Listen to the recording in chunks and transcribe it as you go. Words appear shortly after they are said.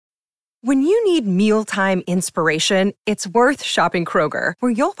When you need mealtime inspiration, it's worth shopping Kroger,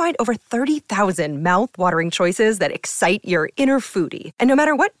 where you'll find over 30,000 mouth-watering choices that excite your inner foodie. And no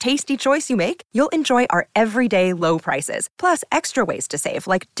matter what tasty choice you make, you'll enjoy our everyday low prices, plus extra ways to save,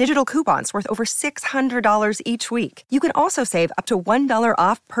 like digital coupons worth over $600 each week. You can also save up to $1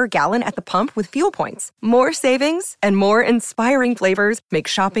 off per gallon at the pump with fuel points. More savings and more inspiring flavors make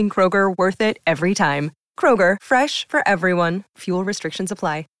shopping Kroger worth it every time. Kroger, fresh for everyone. Fuel restrictions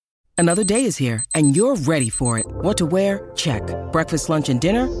apply. Another day is here, and you're ready for it. What to wear? Check. Breakfast, lunch, and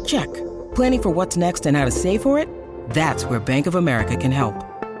dinner? Check. Planning for what's next and how to save for it? That's where Bank of America can help.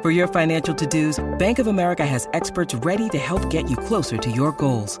 For your financial to-dos, Bank of America has experts ready to help get you closer to your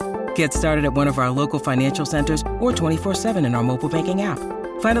goals. Get started at one of our local financial centers or 24/7 in our mobile banking app.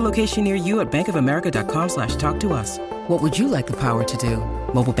 Find a location near you at bankofamerica.com/talktous. What would you like the power to do?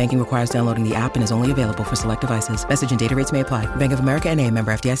 Mobile banking requires downloading the app and is only available for select devices. Message and data rates may apply. Bank of America N.A.,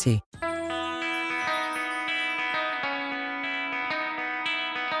 member FDIC.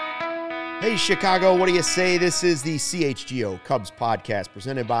 Hey, Chicago, what do you say? This is the CHGO Cubs podcast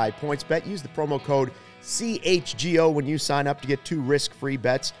presented by PointsBet. Use the promo code CHGO when you sign up to get 2 risk-free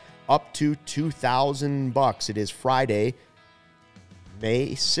bets up to $2,000. It is Friday,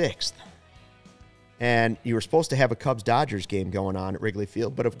 May 6th. And you were supposed to have a Cubs-Dodgers game going on at Wrigley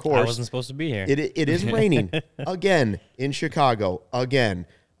Field, but of course... I wasn't supposed to be here. It is raining again in Chicago, again.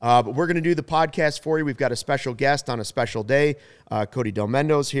 But we're going to do the podcast for you. We've got a special guest on a special day. Cody Del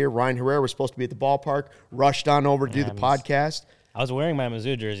Mendo's here. Ryan Herrera was supposed to be at the ballpark, rushed on over to do the podcast. I was wearing my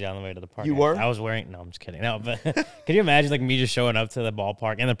Mizzou jersey on the way to the park. You were? I was wearing... No, I'm just kidding. No, but can you imagine like me just showing up to the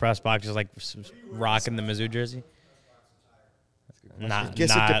ballpark in the press box just like rocking the Mizzou jersey? I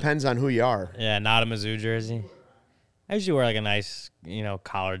guess it depends on who you are. Yeah, not a Mizzou jersey. I usually wear like a nice,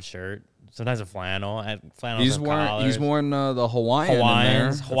 collared shirt. Sometimes a flannel. He's worn the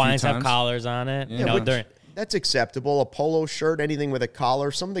Hawaiians. Hawaiians have collars on it. Yeah, that's acceptable. A polo shirt, anything with a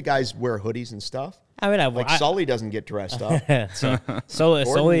collar. Some of the guys wear hoodies and stuff. I mean, Sully doesn't get dressed up.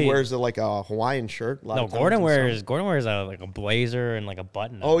 Sully wears like a Hawaiian shirt. Gordon wears like a blazer and like a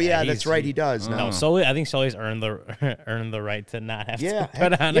button. Oh yeah, that's right. He does. No, I think Sully's earned the right to not have to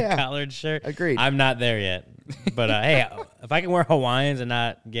put on a collared shirt. Agreed. I'm not there yet, but hey, if I can wear Hawaiians and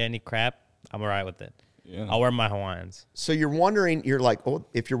not get any crap, I'm all right with it. Yeah. I'll wear my Hawaiians. So you're wondering, you're like, oh,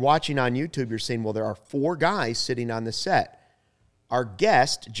 if you're watching on YouTube, you're saying, well, there are 4 guys sitting on the set. Our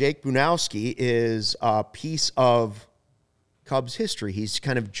guest, Jake Bunowski, is a piece of Cubs history. He's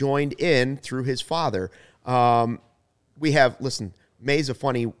kind of joined in through his father. May's a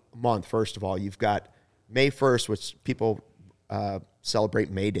funny month, first of all. You've got May 1st, which people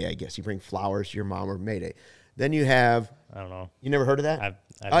celebrate May Day, I guess. You bring flowers to your mom or May Day. Then you have... I don't know. You never heard of that?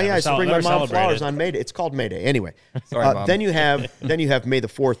 I used to bring my mom flowers on May Day. It's called May Day. Anyway. Sorry, Mom. Then you have May the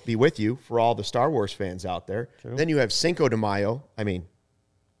 4th be with you for all the Star Wars fans out there. True. Then you have Cinco de Mayo. I mean,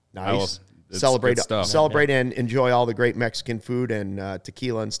 nice. Celebrate and enjoy all the great Mexican food and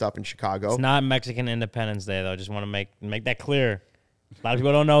tequila and stuff in Chicago. It's not Mexican Independence Day, though. Just want to make that clear. A lot of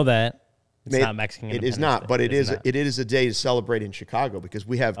people don't know that. It's not Mexican Independence Day. It is not, but it is a day to celebrate in Chicago because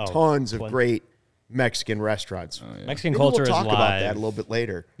we have tons of great Mexican restaurants. Oh, yeah. Mexican culture is live. We'll talk about that a little bit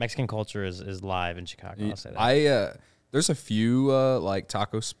later. Mexican culture is live in Chicago. I'll say that. There's a few like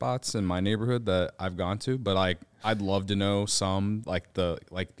taco spots in my neighborhood that I've gone to, but I'd love to know some like the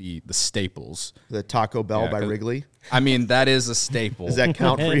staples. The Taco Bell by Wrigley. I mean, that is a staple. Does that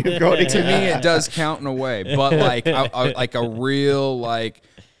count for you, Cody? To me, it does count in a way, but like a real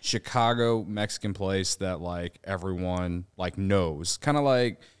Chicago Mexican place that like everyone like knows, kind of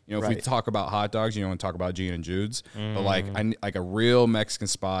like. If we talk about hot dogs, and talk about Gene and Jude's, but like a real Mexican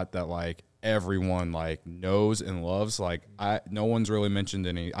spot that like everyone like knows and loves. Like no one's really mentioned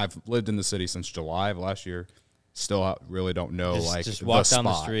any. I've lived in the city since July of last year. Still really don't know just walk down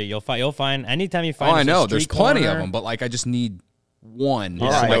the street. You'll find anytime you find. Oh, I know. There's plenty of them, but like I just need one.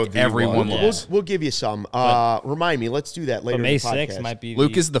 All right, like everyone loves. We'll give you some. Remind me. Let's do that later. May in the podcast. 6th might be.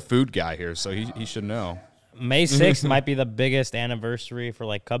 Luke is the food guy here, so he should know. May 6th might be the biggest anniversary for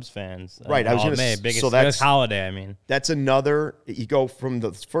like Cubs fans. Right. I was going to say, biggest holiday. I mean, that's another. You go from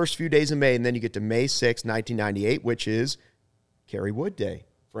the first few days of May, and then you get to May 6th, 1998, which is Kerry Wood Day.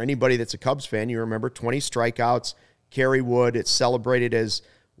 For anybody that's a Cubs fan, you remember 20 strikeouts. Kerry Wood. It's celebrated as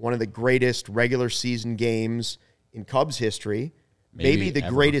one of the greatest regular season games in Cubs history. Maybe the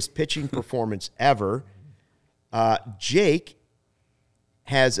greatest pitching performance ever. Jake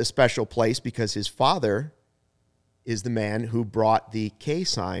has a special place because his father is the man who brought the K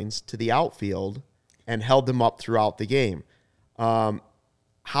signs to the outfield and held them up throughout the game.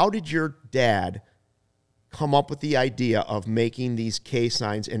 How did your dad come up with the idea of making these K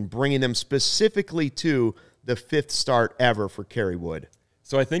signs and bringing them specifically to the 5th start ever for Kerry Wood?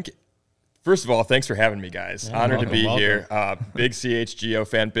 So I think, first of all, thanks for having me, guys. Honored to be here. Big CHGO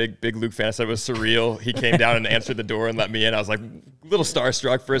fan, big Luke fan. I said it was surreal. He came down and answered the door and let me in. I was like a little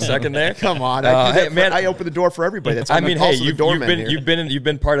starstruck for a second there. Come on, I open the door for everybody. That's you've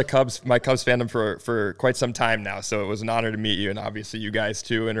been part of my Cubs fandom for quite some time now. So it was an honor to meet you, and obviously you guys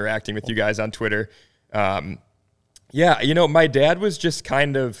too, interacting with you guys on Twitter. My dad was just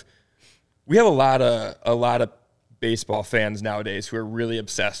kind of. We have a lot of baseball fans nowadays who are really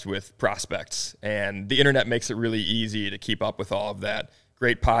obsessed with prospects, and the internet makes it really easy to keep up with all of that.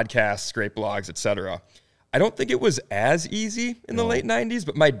 Great podcasts, great blogs, etc. I don't think it was as easy in the late 90s,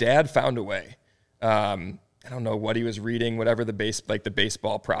 but my dad found a way. I don't know what he was reading, whatever the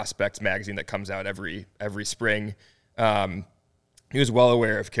baseball prospects magazine that comes out every spring. He was well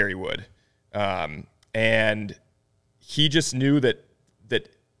aware of Kerry Wood. And he just knew that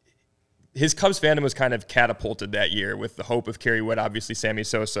his Cubs fandom was kind of catapulted that year with the hope of Kerry Wood, obviously Sammy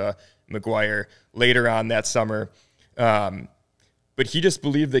Sosa, McGuire later on that summer. But he just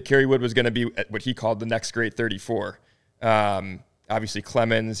believed that Kerry Wood was going to be what he called the next great 34. Obviously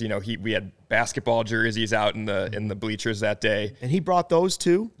Clemens, we had basketball jerseys out in the bleachers that day. And he brought those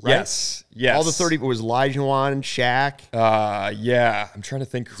too, right? Yes. All the 30 was Olajuwon, Shaq. I'm trying to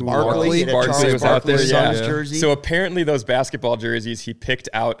think who Barkley was out there. Jersey. So apparently those basketball jerseys he picked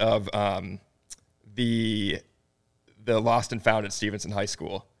out of the lost and found at Stevenson High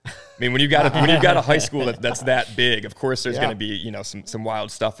School. I mean, when you've got a high school that's that big, of course there's going to be some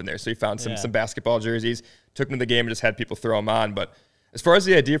wild stuff in there. So he found some basketball jerseys, took them to the game, and just had people throw them on. But as far as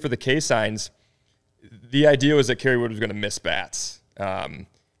the idea for the K signs, the idea was that Kerry Wood was going to miss bats,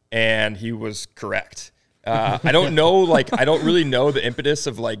 and he was correct. I don't know, I don't really know the impetus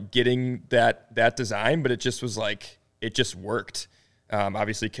of getting that design, but it just was it just worked.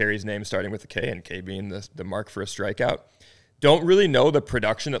 Obviously, Kerry's name starting with a K, and K being the mark for a strikeout. Don't really know the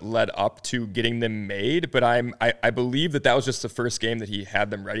production that led up to getting them made, but I believe that was just the first game that he had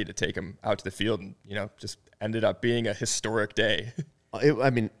them ready to take them out to the field, and just ended up being a historic day.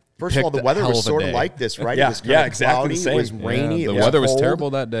 First of all, the weather was sort of like this, right? Yeah, it was kind of exactly cloudy. the same. It was rainy. The weather was terrible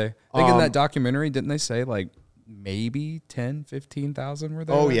that day. I think in that documentary, didn't they say maybe 10, 15,000 were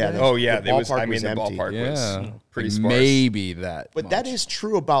there? Oh yeah. The ballpark was pretty sparse. Maybe that. But that is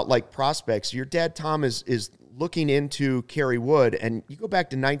true about prospects. Your dad Tom is looking into Kerry Wood, and you go back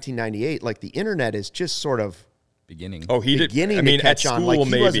to 1998, the internet is just sort of beginning. Oh, he did. I mean, at school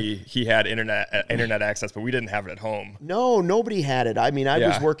maybe he had internet access, but we didn't have it at home. No, nobody had it. I mean, I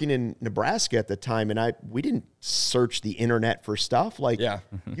was working in Nebraska at the time, and we didn't search the internet for stuff.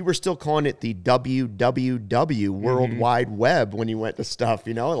 You were still calling it the WWW World Wide Web when you went to stuff.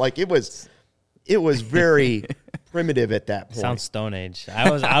 It was very primitive at that point. Sounds Stone Age.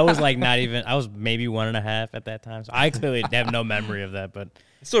 I was not even. I was maybe 1.5 at that time, so I clearly have no memory of that. But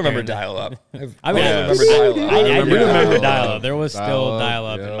I still remember dial-up. I remember dial-up. I do remember dial-up. There was still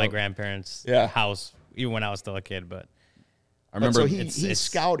dial-up in my grandparents' house, even when I was still a kid. But I remember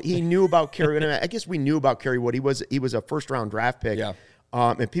he knew about Kerry Wood. I guess we knew about Kerry Wood. He was a first-round draft pick,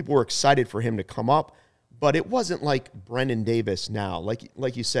 and people were excited for him to come up. But it wasn't like Brendan Davis now.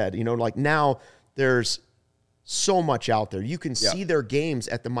 Like you said, now there's so much out there. You can see their games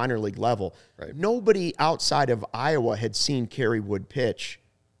at the minor league level. Right. Nobody outside of Iowa had seen Kerry Wood pitch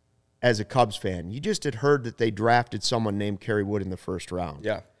as a Cubs fan. You just had heard that they drafted someone named Kerry Wood in the first round.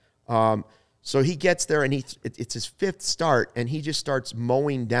 Yeah. So he gets there, and it's his 5th start, and he just starts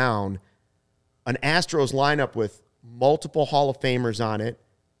mowing down an Astros lineup with multiple Hall of Famers on it,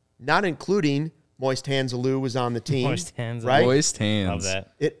 not including Moist Hands Alou was on the team. Moist Hands, right? Moist Hands. Love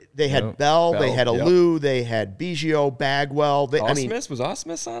that. They had Bell, they had Alou, they had Biggio, Bagwell. Was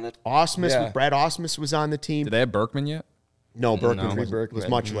Osmus on it? Brad Osmus was on the team. Did they have Berkman yet? No, Berkman was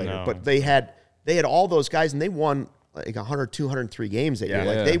much later. No. But they had all those guys, and they won 100, 203 games that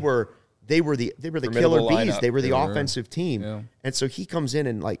year. They were the killer bees. They were the offensive team. Yeah. And so he comes in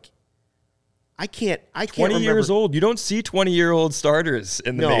and I can't 20 years old. You don't see 20-year-old starters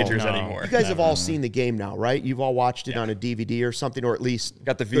in the majors anymore. You guys have all seen the game now, right? You've all watched it on a DVD or something, or at least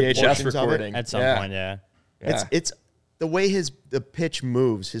got the VHS recording at some point. Yeah. It's the way the pitch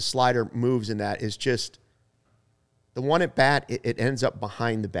moves, his slider moves in that is just the one at bat. It ends up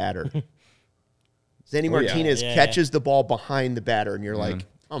behind the batter. Zanny Martinez catches the ball behind the batter, and you're like,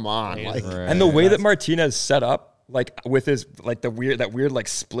 come on. And the way that Martinez set up, with his that weird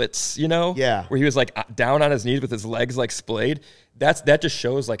splits, where he was down on his knees with his legs splayed. That just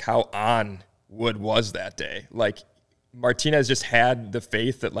shows how on Wood was that day. Martinez just had the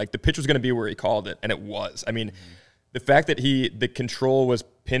faith that like the pitch was going to be where he called it, and it was. I mean, the fact that the control was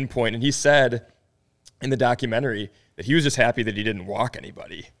pinpoint, and he said in the documentary that he was just happy that he didn't walk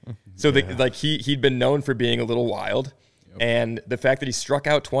anybody. So he'd been known for being a little wild. And the fact that he struck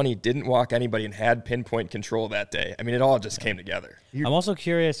out 20, didn't walk anybody, and had pinpoint control that day. I mean, it all just came together. I'm also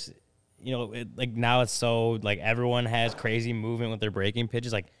curious, like now it's so like everyone has crazy movement with their breaking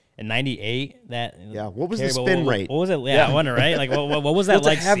pitches. Like in '98, what was the spin rate? What was it? Yeah, I wonder, right? Like what was that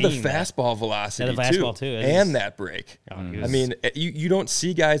like? To have the fastball velocity too, and that break. I mean, you don't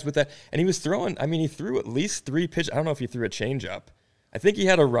see guys with that. And he was throwing. I mean, he threw at least 3 pitches. I don't know if he threw a changeup. I think he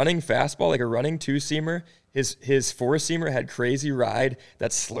had a running fastball, like a running 2-seamer. His 4-seamer had crazy ride.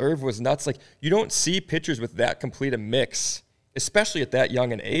 That slurve was nuts. Like, you don't see pitchers with that complete a mix, especially at that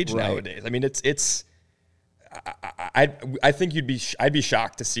young an age nowadays. I mean, it's. I think I'd be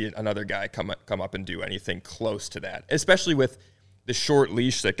shocked to see another guy come up and do anything close to that, especially with the short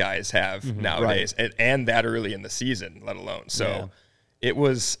leash that guys have nowadays, and that early in the season, let alone. So it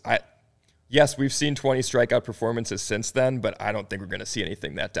was. Yes, we've seen 20 strikeout performances since then, but I don't think we're going to see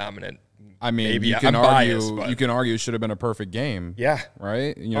anything that dominant. I mean, maybe you can argue it should have been a perfect game. Yeah.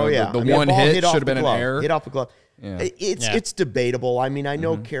 Right? The one hit should have been an error. Hit off the glove. Yeah. It's debatable. I mean, I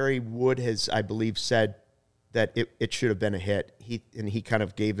know Kerry Wood has, I believe, said that it should have been a hit. He kind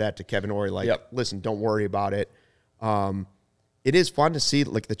of gave that to Kevin Ory, like, listen, don't worry about it. It is fun to see,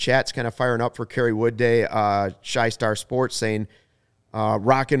 like, the chat's kind of firing up for Kerry Wood Day. Shy Star Sports saying,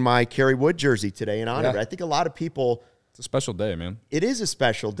 rocking my Kerry Wood jersey today in honor of it. I think a lot of people... It's a special day, man. It is a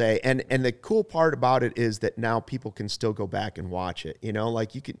special day, and the cool part about it is that now people can still go back and watch it.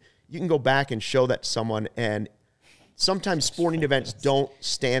 Like you can go back and show that to someone, and sometimes sporting events don't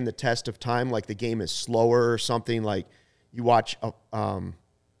stand the test of time. Like the game is slower or something. Like you watch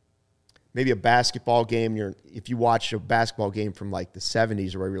maybe a basketball game. If you watch a basketball game from like the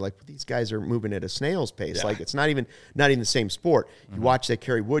 70s, where you're like, well, these guys are moving at a snail's pace. Yeah. Like it's not even the same sport. You watch that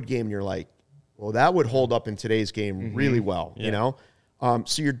Kerry Wood game, and you're like, well, that would hold up in today's game really well,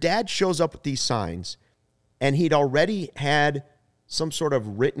 So your dad shows up with these signs, and he'd already had some sort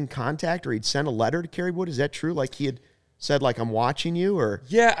of written contact, or he'd sent a letter to Kerry Wood. Is that true? Like he had said, like, I'm watching you, or?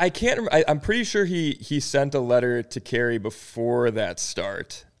 Yeah, I can't remember. I'm pretty sure he sent a letter to Kerry before that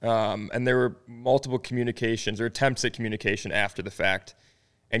start. And there were multiple communications or attempts at communication after the fact.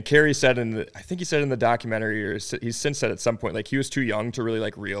 And Kerry said I think he said in the documentary, or he's since said at some point, like he was too young to really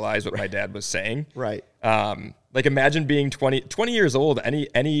like realize what my dad was saying. Right. Like imagine being 20 years old,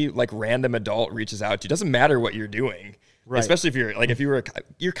 any like random adult reaches out to you. Doesn't matter what you're doing. Right. Especially if you were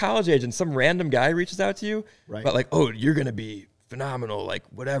your college age and some random guy reaches out to you. Right. But like, oh, you're going to be phenomenal, like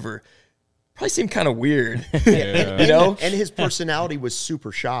whatever. Probably seemed kind of weird. And his personality was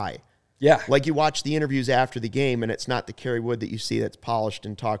super shy. Yeah. Like you watch the interviews after the game, and it's not the Kerry Wood that you see that's polished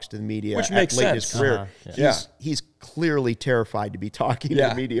and talks to the media. Which makes late sense. In his career. He's clearly terrified to be talking to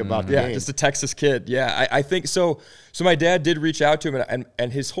the media about the game. Yeah, just a Texas kid. Yeah, I think so. So my dad did reach out to him,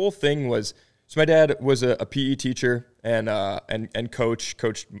 and his whole thing was, so my dad was a PE teacher and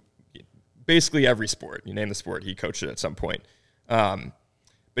coached basically every sport. You name the sport, he coached it at some point.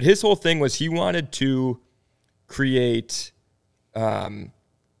 But his whole thing was he wanted to create...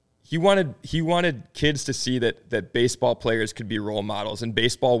 He wanted kids to see that baseball players could be role models, and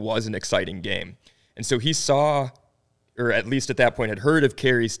baseball was an exciting game. And so he saw, or at least at that point had heard of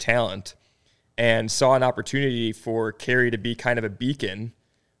Kerry's talent, and saw an opportunity for Kerry to be kind of a beacon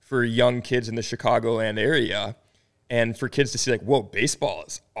for young kids in the Chicagoland area, and for kids to see like, whoa, baseball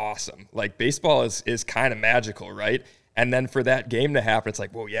is awesome. Like baseball is kind of magical, right? And then for that game to happen, it's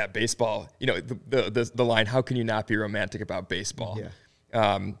like, whoa, yeah, baseball. The line, how can you not be romantic about baseball?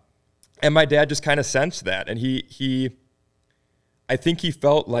 Yeah. And my dad just kind of sensed that. And I think he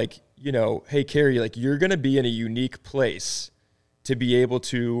felt like, hey, Kerry, like you're going to be in a unique place to be able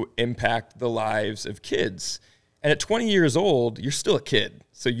to impact the lives of kids. And at 20 years old, you're still a kid.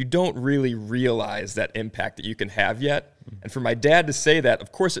 So you don't really realize that impact that you can have yet. And for my dad to say that,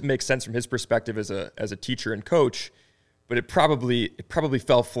 of course, it makes sense from his perspective as a teacher and coach, but it probably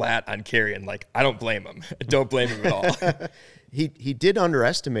fell flat on Kerry. And like, I don't blame him. I don't blame him at all. He did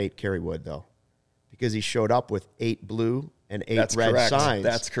underestimate Kerry Wood, though, because he showed up with 8 blue and 8 red signs.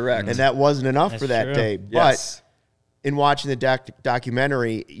 That's correct. And that wasn't enough for that day. Yes. But in watching the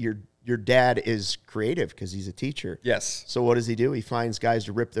documentary, your dad is creative because he's a teacher. Yes. So what does he do? He finds guys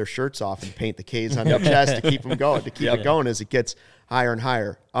to rip their shirts off and paint the K's on their chest to keep them going, to keep it going as it gets higher and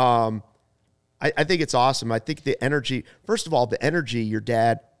higher. I think it's awesome. I think the energy, first of all, the energy your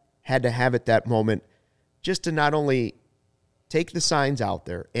dad had to have at that moment just to not only take the signs out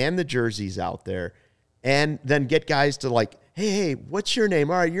there and the jerseys out there and then get guys to like, hey, what's your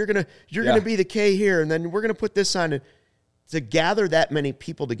name? All right, you're gonna be the K here, and then we're gonna put this on. And to gather that many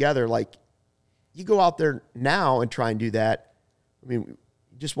people together, like you go out there now and try and do that. I mean,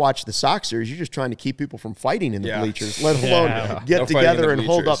 just watch the Sox series. You're just trying to keep people from fighting in the bleachers, let alone get together and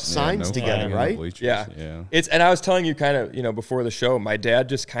hold up signs together, right? Yeah. And I was telling you kind of, before the show, my dad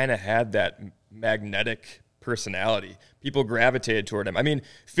just kind of had that magnetic personality. People gravitated toward him. I mean,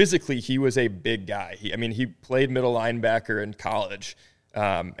 physically, he was a big guy. He played middle linebacker in college,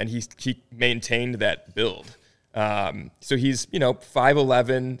 and he maintained that build. So he's,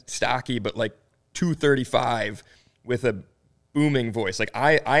 5'11", stocky, but like 235 with a booming voice. Like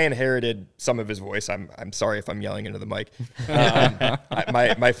I inherited some of his voice. I'm sorry if I'm yelling into the mic.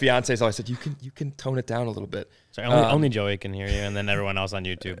 My fiance's always said, you can tone it down a little bit. Sorry, only Joey can hear you, and then everyone else on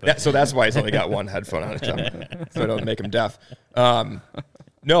YouTube. So that's why he's only got one headphone on, so I don't make him deaf.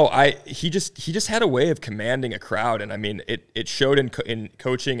 He just had a way of commanding a crowd, and I mean it showed in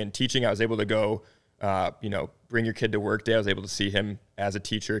coaching and teaching. I was able to go, bring your kid to work day. I was able to see him as a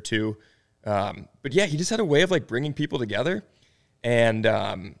teacher too. But yeah, he just had a way of like bringing people together. And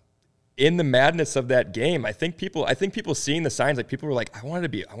in the madness of that game, I think people seeing the signs, like people were like, I want to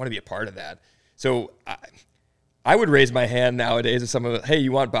be a part of that. So I would raise my hand nowadays if someone, hey,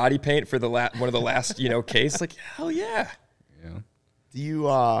 you want body paint for one of the last case? Like, hell yeah. Yeah. Do you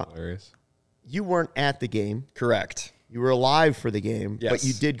you weren't at the game? Correct. You were alive for the game, but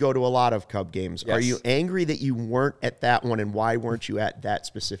you did go to a lot of Cub games. Yes. Are you angry that you weren't at that one, and why weren't you at that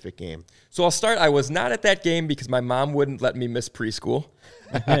specific game? So I'll start. I was not at that game because my mom wouldn't let me miss preschool.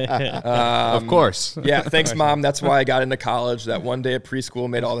 Of course. Yeah, thanks, Mom. That's why I got into college. That one day at preschool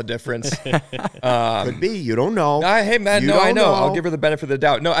made all the difference. Could be. You don't know. Hey, man, I know. I'll give her the benefit of the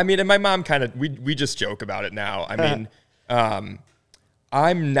doubt. No, I mean, and my mom kind of, we just joke about it now. I mean,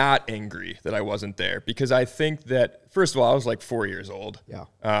 I'm not angry that I wasn't there because I think that, first of all, I was like 4 years old. Yeah.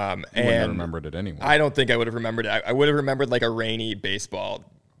 And wouldn't have remembered it anyway. I don't think I would have remembered it. I would have remembered like a rainy baseball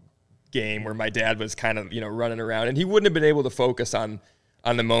game where my dad was kind of, running around, and he wouldn't have been able to focus on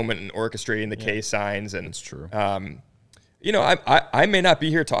the moment and orchestrating the K signs. And that's true. I may not be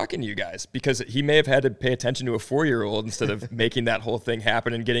here talking to you guys because he may have had to pay attention to a 4-year-old instead of making that whole thing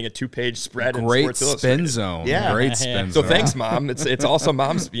happen and getting a 2-page spread. Great spin zone. Yeah. Great spin zone. So thanks, Mom. It's also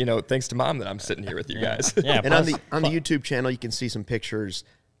Mom's, thanks to Mom that I'm sitting here with you guys. Yeah, and on the YouTube channel, you can see some pictures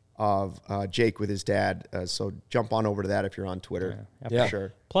of Jake with his dad. So jump on over to that if you're on Twitter. Yeah, for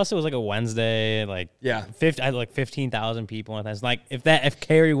sure. Plus, it was like a Wednesday, I had like 15,000 people. And it's like if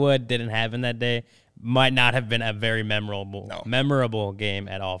Kerry Wood didn't happen that day, might not have been a very memorable game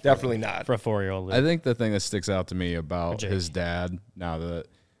at all. Definitely not for a 4-year-old. I think the thing that sticks out to me about his dad, now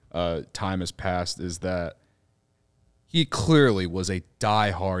that time has passed, is that he clearly was a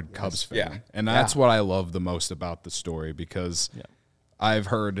diehard Cubs fan. Yeah. And that's what I love the most about the story, because I've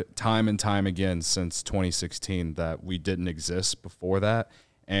heard time and time again since 2016 that we didn't exist before that.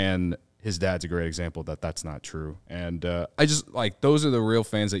 And his dad's a great example that that's not true. And I just like, those are the real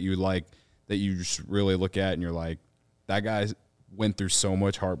fans that you like, that you just really look at and you're like, that guy went through so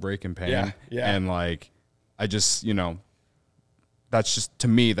much heartbreak and pain. Yeah. And like, I just, that's just, to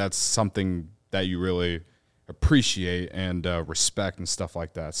me, that's something that you really appreciate and respect and stuff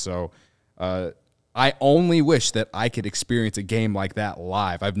like that. So I only wish that I could experience a game like that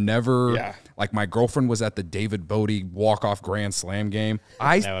live. I've never, like my girlfriend was at the David Bodie walk-off grand slam game.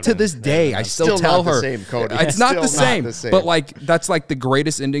 To this day, I still tell her, same, Cody. It's not the same, but like, that's like the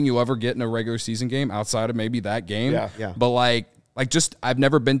greatest ending you'll ever get in a regular season game outside of maybe that game. Yeah. But like just, I've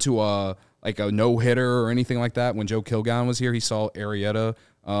never been to a no-hitter or anything like that. When Joe Kilgallen was here, he saw Arrieta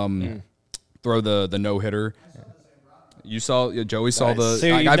throw the no-hitter. You saw, Joey saw the.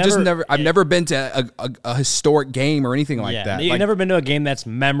 So I've never been to a historic game or anything like that. You've never been to a game that's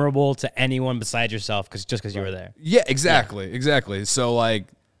memorable to anyone besides yourself, because you were there. Yeah, exactly. So like,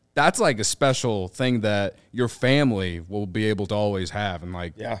 that's like a special thing that your family will be able to always have, and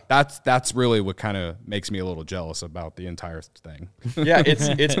like, that's really what kind of makes me a little jealous about the entire thing. Yeah,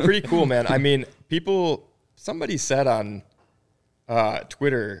 it's pretty cool, man. I mean, somebody said on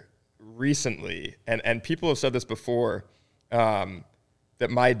Twitter recently, and people have said this before, that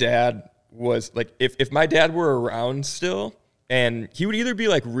my dad was like, if my dad were around still, and he would either be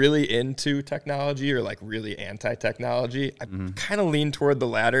like really into technology or like really anti-technology. I kind of lean toward the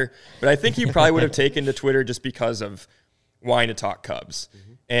latter, but I think he probably would have taken to Twitter just because of wanting to talk Cubs.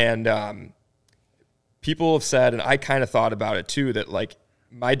 And people have said, and I kind of thought about it too, that like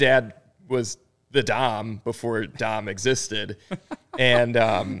my dad was the Dom before Dom existed. And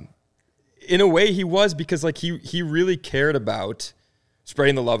in a way he was, because like he really cared about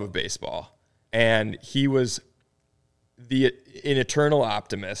spreading the love of baseball. and he was an eternal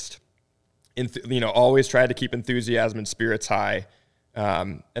optimist. Always tried to keep enthusiasm and spirits high.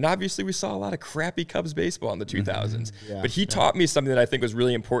 And obviously we saw a lot of crappy Cubs baseball in the 2000s. But he taught me something that I think was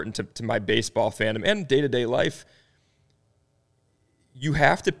really important to my baseball fandom and day-to-day life. You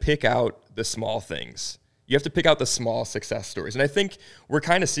have to pick out the small things. You have to pick out the small success stories. And I think we're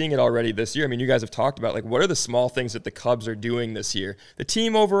kind of seeing it already this year. I mean, you guys have talked about, like, what are the small things that the Cubs are doing this year? The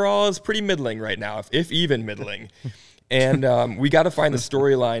team overall is pretty middling right now, if even middling. And we got to find the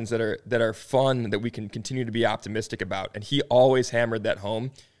storylines that are fun, that we can continue to be optimistic about. And he always hammered that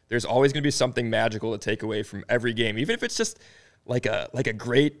home. There's always going to be something magical to take away from every game, even if it's just like a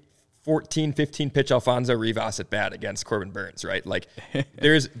great 14, 15 pitch Alfonso Rivas at bat against Corbin Burns, right? Like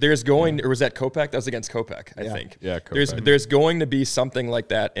there's going, or was that Kopech? That was against Kopech, I think. Yeah, Kopech. There's going to be something like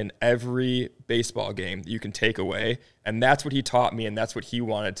that in every baseball game that you can take away. And that's what he taught me, and that's what he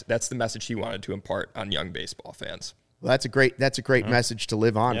wanted. That's the message he wanted to impart on young baseball fans. Well, that's a great message to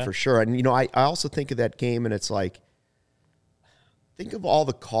live on for sure. And, I also think of that game, and it's like, think of all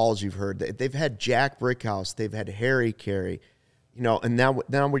the calls you've heard. They've had Jack Brickhouse. They've had Harry Carey. And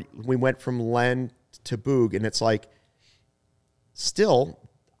now we went from Len to Boog, and it's like, still,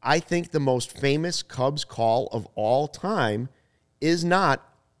 I think the most famous Cubs call of all time is not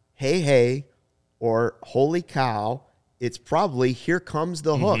 "Hey, hey," or "Holy cow." It's probably "Here comes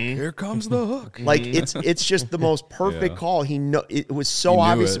the hook." Here comes the hook. Like it's just the most perfect call. It was so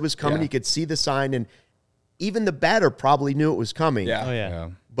obvious it was coming. Yeah. You could see the sign, and even the batter probably knew it was coming. Yeah. Oh, yeah.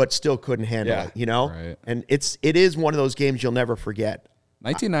 But still couldn't handle it, Right. And it is one of those games you'll never forget.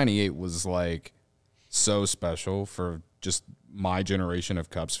 1998 was like so special for just my generation of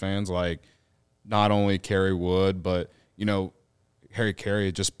Cubs fans. Like, not only Kerry Wood, but Harry Carey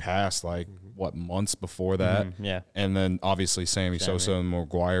had just passed months before that. Yeah. And then obviously Sammy Sosa and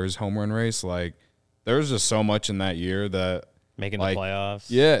McGuire's home run race. Like, there was just so much in that year that making the playoffs.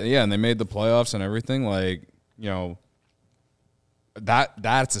 Yeah, and they made the playoffs and everything. Like,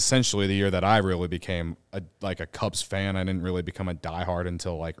 that's essentially the year that I really became a Cubs fan. I didn't really become a diehard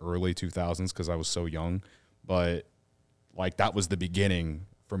until like early 2000s because I was so young. But like that was the beginning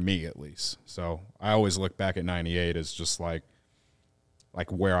for me, at least. So I always look back at 98 as just like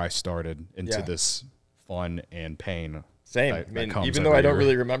where I started into this fun and pain. Same. I mean, even though I don't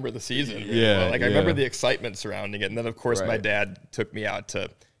really remember the season. I remember the excitement surrounding it. And then, of course, my dad took me out to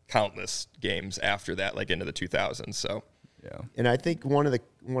countless games after that, like into the 2000s. So, yeah. And I think one of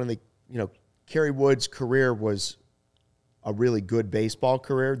the Kerry Wood's career was a really good baseball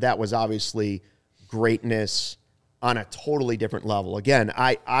career. That was obviously greatness on a totally different level. Again,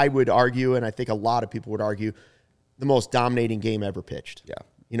 I would argue, and I think a lot of people would argue, the most dominating game ever pitched. Yeah.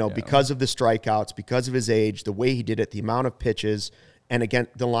 Because of the strikeouts, because of his age, the way he did it, the amount of pitches, and again,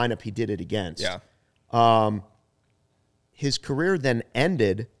 the lineup he did it against. Yeah. His career then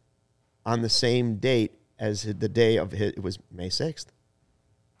ended on the same date as the day of it was May 6th.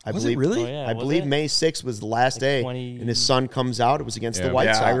 I believe, it really? Oh, yeah. I believe May 6th was the last day, and his son comes out. It was against the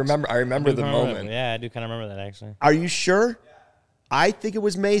White Sox. I remember the moment. I do kind of remember that, actually. Are you sure? I think it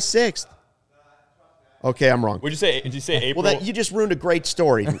was May 6th. Okay, I'm wrong. Did you say April? Well, you just ruined a great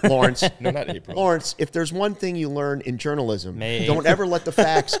story, Lawrence. No, not April. Lawrence, if there's one thing you learn in journalism, don't ever let the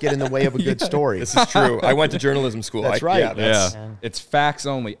facts get in the way of a good story. This is true. I went to journalism school. That's right. It's facts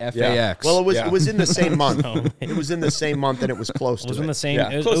only, FAX. Well, it was in the same month. It was in the same month, and it was close to it. It was in the same.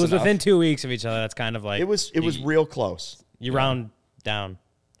 It was within 2 weeks of each other. That's kind of like it was real close. You round down,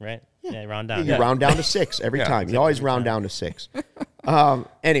 right? Yeah, round down. You round down to 6 every time. You always round down to 6.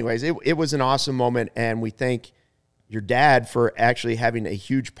 Anyways, it was an awesome moment, and we thank your dad for actually having a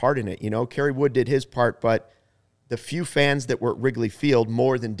huge part in it. Kerry Wood did his part, but the few fans that were at Wrigley Field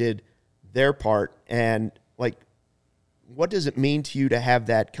more than did their part. And like, what does it mean to you to have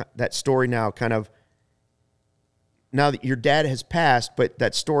that story now, kind of, now that your dad has passed, but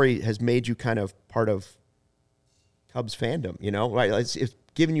that story has made you kind of part of Cubs fandom, right? It's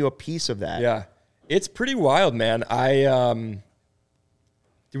giving you a piece of that. Yeah. It's pretty wild, man.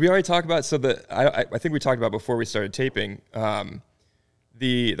 Did we already talk about? So I think we talked about before we started taping.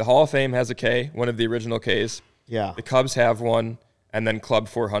 The Hall of Fame has a K, one of the original Ks. Yeah. The Cubs have one, and then Club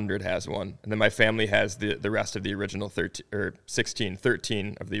 400 has one, and then my family has the rest of the original 13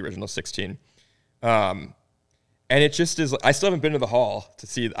 of the original 16. And it just is. I still haven't been to the hall to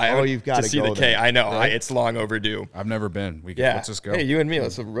see. You've got to see the K. I know. Right? It's long overdue. I've never been. Let's just go. Hey, you and me.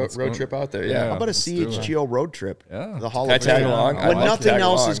 Let's road trip out there. Yeah. How about a CHGO road trip? Yeah. The Hall of Fame. Tag along? When nothing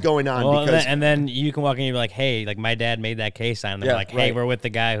else is going on. Well, and then you can walk in and be like, hey, like my dad made that K sign. And they're like, hey, we're with the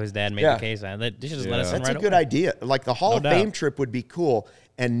guy whose dad made the K sign. They should just let us in right away. That's a good idea. Like the Hall of Fame trip would be cool.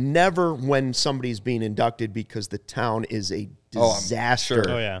 and never when somebody's being inducted because the town is a disaster.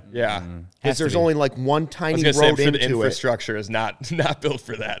 Oh, yeah. Yeah. Because there's only like one tiny road I'm sure into the infrastructure is not built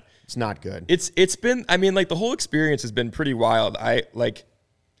for that. It's not good. It's been, I mean, like the whole experience has been pretty wild.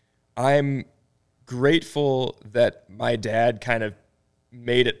 I'm grateful that my dad kind of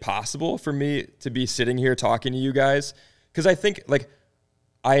made it possible for me to be sitting here talking to you guys. Because I think, like,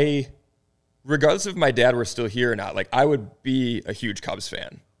 regardless if my dad were still here or not, like, I would be a huge Cubs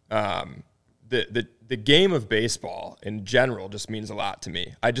fan. The game of baseball in general just means a lot to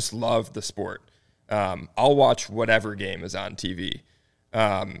me. I just love the sport. I'll watch whatever game is on TV.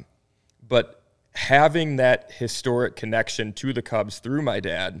 But having that historic connection to the Cubs through my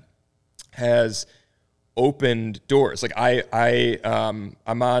dad has opened doors. Like I'm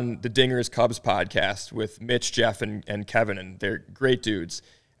on the Dingers Cubs podcast with Mitch, Jeff, and Kevin, and they're great dudes.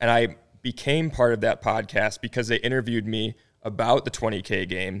 And I became part of that podcast because they interviewed me about the 20K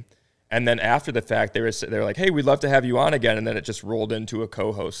game. And then after the fact, they were like, hey, we'd love to have you on again. And then it just rolled into a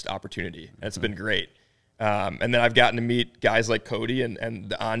co-host opportunity. And it's been great. And then I've gotten to meet guys like Cody and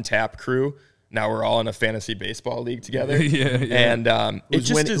the On Tap crew. Now we're all in a fantasy baseball league together. Yeah. And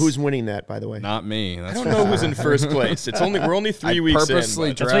who's winning that, by the way? Not me. I don't know who's in first place. We're only 3 weeks in. That's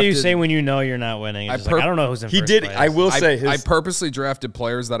what you say when you know you're not winning. I don't know who's in first place. I will say I purposely drafted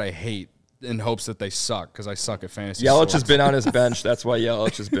players that I hate in hopes that they suck because I suck at fantasy. Yelich has been on his bench. That's why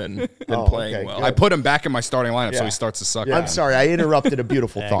Yelich has been playing well. Good. I put him back in my starting lineup so he starts to suck. Yeah. I'm sorry, I interrupted a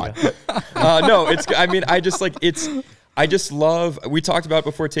beautiful thought. No, it's. I mean, I just love. We talked about it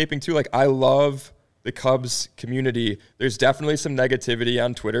before taping too. Like, I love the Cubs community. There's definitely some negativity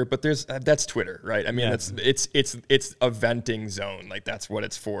on Twitter, but that's Twitter, right? I mean, it's a venting zone. Like, that's what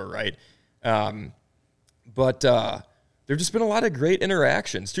it's for, right? But there've just been a lot of great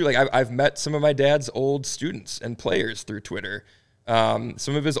interactions too. Like, I've met some of my dad's old students and players through Twitter.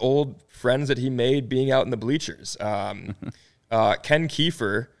 Some of his old friends that he made being out in the bleachers. Ken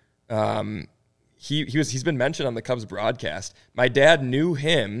Kiefer, he's been mentioned on the Cubs broadcast. My dad knew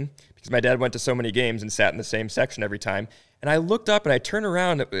him because my dad went to so many games and sat in the same section every time. And I looked up and I turned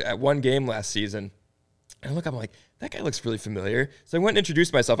around at one game last season. And I look up, I'm like, that guy looks really familiar. So I went and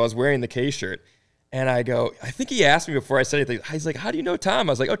introduced myself. I was wearing the K shirt. And I go, I think he asked me before I said anything. He's like, how do you know Tom?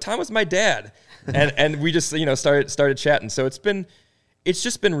 I was like, oh, Tom was my dad. And we just, started chatting. So it's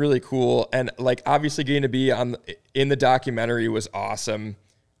just been really cool. And like, obviously getting to be in the documentary was awesome.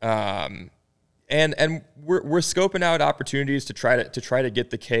 And we're scoping out opportunities to try to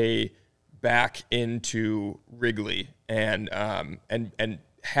get the K back into Wrigley and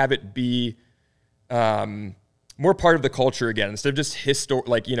have it be more part of the culture again instead of just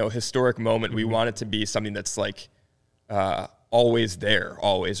historic moment. We want it to be something that's like always there,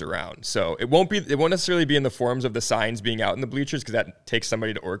 always around. So it won't necessarily be in the forms of the signs being out in the bleachers because that takes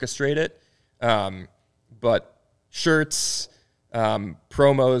somebody to orchestrate it. But shirts,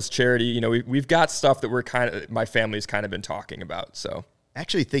 promos, charity, we've got stuff that my family's kind of been talking about. So I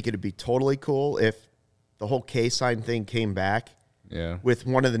actually think it'd be totally cool if the whole K sign thing came back. Yeah. With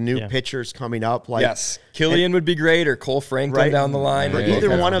one of the new pitchers coming up. Like, yes. Killian would be great, or Cole Franklin down the line. But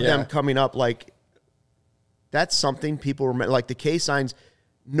either one of them coming up, like, that's something people remember. Like, the K signs,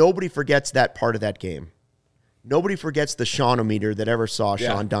 nobody forgets that part of that game. Nobody forgets the Sean-o-meter that ever saw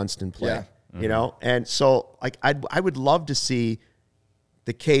Sean Dunston play. Yeah. And so, like, I would love to see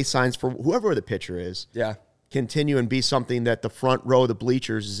the K signs for whoever the pitcher is continue and be something that the front row of the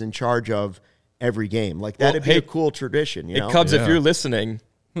bleachers is in charge of every game. Like, that'd be a cool tradition, Hey, Cubs, if you're listening,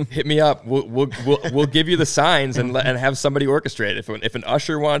 hit me up. We'll give you the signs and have somebody orchestrate it. If an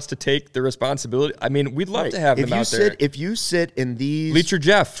usher wants to take the responsibility, I mean, we'd love to have them out there. If you sit in these Bleacher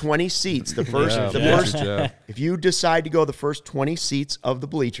Jeff 20 seats, the first, if you decide to go the first 20 seats of the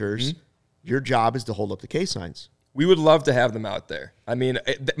bleachers, your job is to hold up the K signs. We would love to have them out there. I mean,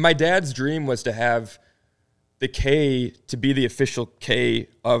 my dad's dream was to have the K to be the official K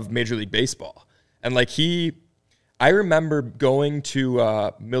of Major League Baseball. And like I remember going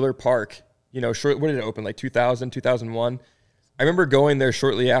to Miller Park, when did it open? Like 2000, 2001. I remember going there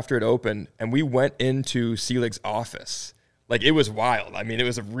shortly after it opened, and we went into Selig's office. Like, it was wild. I mean, it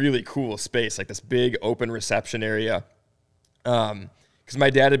was a really cool space, like this big open reception area. Because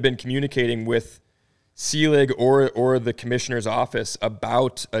my dad had been communicating with Selig or the commissioner's office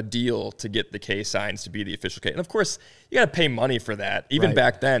about a deal to get the K signs to be the official K. And of course, you got to pay money for that. Even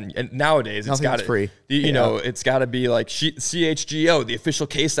back then, and nowadays it's got to free. It's got to be like CHGO, the official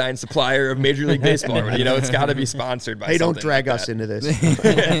K sign supplier of Major League Baseball. It's got to be sponsored by. Hey, don't drag us into this.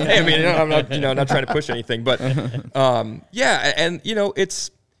 Hey, I mean, I'm not trying to push anything, but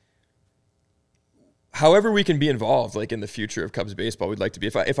it's however we can be involved, like in the future of Cubs baseball, we'd like to be.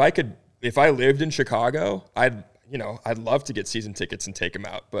 If I lived in Chicago, I'd love to get season tickets and take them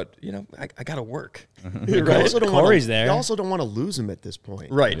out, but I got to work. Right? Corey's there. You also don't want to lose them at this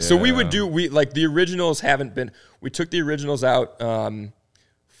point, right? Yeah. So the originals haven't been. We took the originals out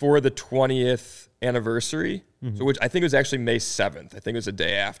for the 20th anniversary, so which I think it was actually May 7th. I think it was a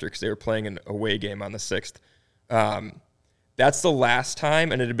day after because they were playing an away game on the 6th. That's the last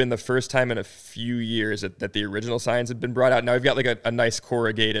time, and it had been the first time in a few years that the original signs had been brought out. Now we've got like a nice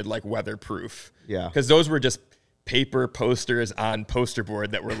corrugated, like weatherproof. Yeah. Because those were just paper posters on poster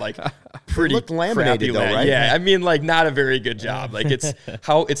board that were like pretty laminated, though, right? Yeah, I mean, like not a very good job. Like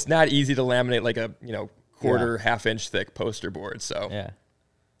it's not easy to laminate like a quarter half inch thick poster board. So yeah.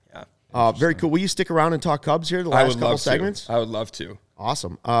 Very cool. Will you stick around and talk Cubs here the last couple segments? I would love to.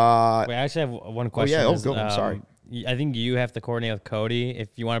 Awesome. Wait, I actually have one question. Go. I'm sorry. I think you have to coordinate with Cody.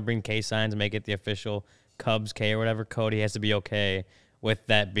 If you want to bring K signs and make it the official Cubs K or whatever, Cody has to be okay with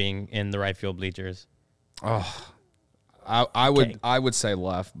that being in the right field bleachers. Oh, I would say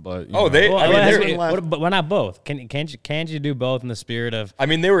left, but but why not both? Can't you do both in the spirit of? I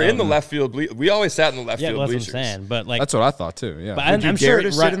mean, they were in the left field. We always sat in the left field bleachers. That's what I'm saying. But like that's what I thought too. Yeah. But I'm sure dare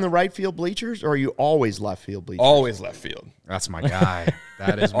to sit in the right field bleachers, or are you always left field bleachers? Always left field. That's my guy.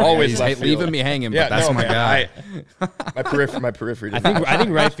 That is always left field. Leaving me hanging, but that's my guy. My periphery. I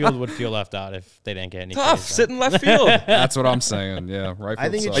think right field would feel left out if they didn't get any. Tough sitting left field. That's what I'm saying. Yeah, right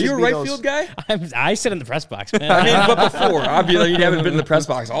field. Are you a right field guy? I sit in the press box, man. I mean, but before, obviously, you haven't been in the press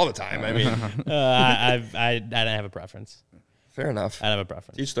box all the time. I mean, I didn't have a preference. Fair enough. I don't have a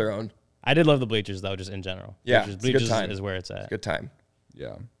preference. Each their own. I did love the bleachers though, just in general. Yeah, bleachers is where it's at. It's a good time.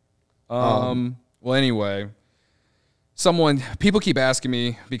 Yeah. Well, anyway. People keep asking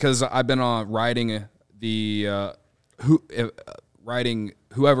me because I've been on writing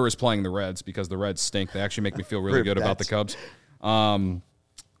whoever is playing the Reds because the Reds stink. They actually make me feel really good about the Cubs. And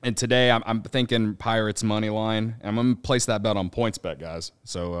today I'm thinking Pirates money line. I'm going to place that bet on PointsBet, guys.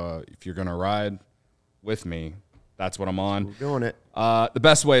 So if you're going to ride with me, that's what I'm on. We're doing it. The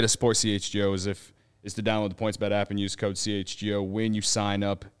best way to support CHGO is to download the PointsBet app and use code CHGO when you sign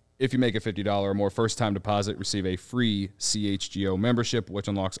up. If you make a $50 or more first-time deposit, receive a free CHGO membership, which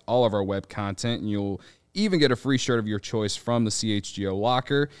unlocks all of our web content, and you'll even get a free shirt of your choice from the CHGO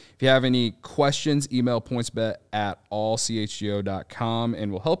locker. If you have any questions, email pointsbet@allchgo.com,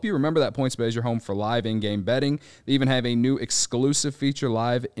 and we'll help you. Remember that PointsBet is your home for live in-game betting. They even have a new exclusive feature,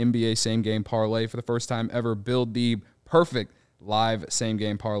 live NBA same-game parlay. For the first time ever, build the perfect live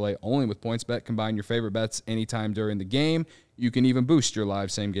same-game parlay only with PointsBet. Combine your favorite bets anytime during the game. You can even boost your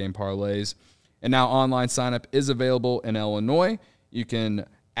live same-game parlays. And now online sign-up is available in Illinois. You can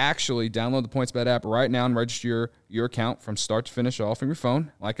actually download the PointsBet app right now and register your account from start to finish all from your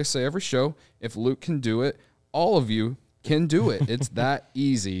phone. Like I say every show, if Luke can do it, all of you can do it. It's that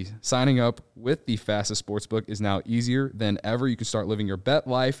easy. Signing up with the fastest sportsbook is now easier than ever. You can start living your bet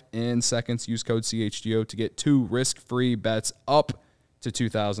life in seconds. Use code CHGO to get 2 risk-free bets up to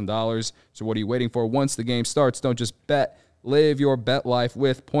 $2,000. So what are you waiting for? Once the game starts, don't just bet. Live your bet life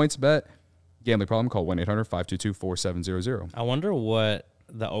with PointsBet. Gambling problem? Call 1-800-522-4700. I wonder what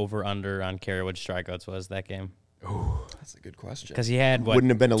the over/under on Kerry Wood strikeouts was that game. Oh, that's a good question. Because he had wouldn't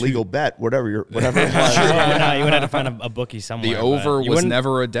have been a legal bet, whatever. No, you would have to find a bookie somewhere. The over was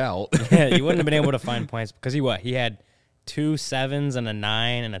never a doubt. Yeah, you wouldn't have been able to find points because he had 2 7s and a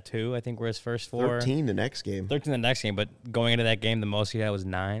 9 and a 2. I think were his first 4. 13 the next game. 13 the next game, but going into that game, the most he had was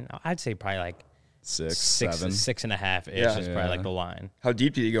 9. I'd say probably like 6, 7, 6.5 ish is probably like the line. How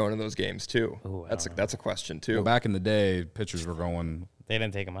deep did he go into those games too? Ooh, that's a question too. Well, back in the day, pitchers were going. They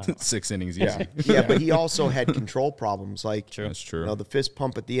didn't take him out. 6 innings easy. Yeah, but he also had control problems. Like, That's true. You know, the fist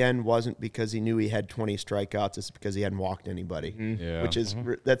pump at the end wasn't because he knew he had 20 strikeouts. It's because he hadn't walked anybody. Mm-hmm. Yeah. Which is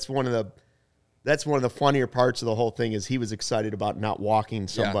that's one of the funnier parts of the whole thing is he was excited about not walking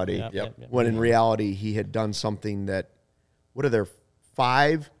somebody. Yep. When in reality he had done something that. What are there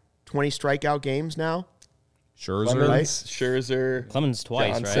 5 20 strikeout games now? Scherzer. Clemens twice,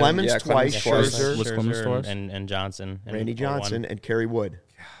 Johnson. right? Clemens twice. Scherzer. Was Clemens twice? And Johnson. And Randy Johnson and Kerry Wood.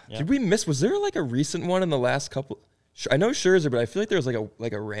 Yeah. Did we miss? Was there like a recent one in the last couple? I know Scherzer, but I feel like there was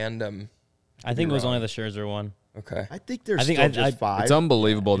like a random. I think it was only the Scherzer one. Okay. I think there's still just 5. It's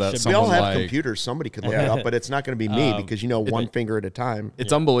unbelievable that we someone all have computers. Somebody could look it up, but it's not going to be me because one finger at a time.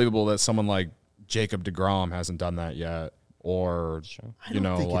 It's unbelievable that someone like Jacob deGrom hasn't done that yet. Or,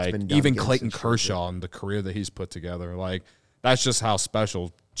 like even Clayton Kershaw and the career that he's put together. Like, that's just how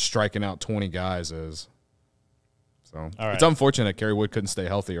special striking out 20 guys is. So, It's unfortunate Kerry Wood couldn't stay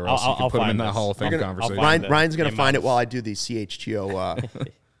healthy or else you could put him in that Hall of Fame conversation. Ryan's going to find it while I do the CHGO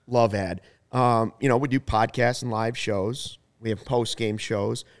love ad. We do podcasts and live shows. We have post-game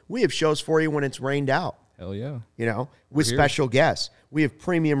shows. We have shows for you when it's rained out. Hell yeah. With special guests. We have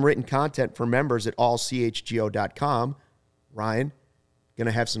premium written content for members at allchgo.com. Ryan, going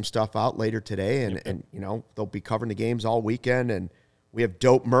to have some stuff out later today, and they'll be covering the games all weekend, and we have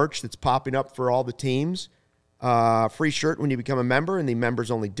dope merch that's popping up for all the teams. Free shirt when you become a member in the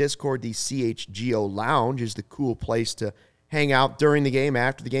members-only Discord. The CHGO Lounge is the cool place to hang out during the game,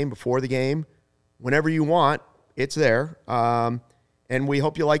 after the game, before the game. Whenever you want, it's there. And we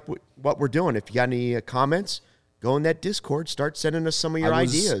hope you like what we're doing. If you got any comments, go in that Discord. Start sending us some of your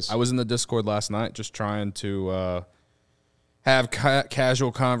ideas. I was in the Discord last night just trying to have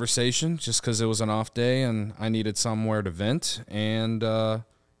casual conversation just because it was an off day and I needed somewhere to vent. And, we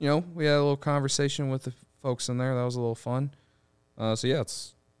had a little conversation with the folks in there. That was a little fun.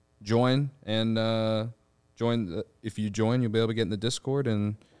 It's join. And if you join, you'll be able to get in the Discord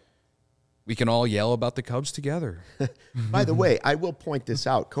and we can all yell about the Cubs together. By the way, I will point this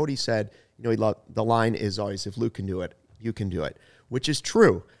out. Cody said, the line is always, if Luke can do it, you can do it, which is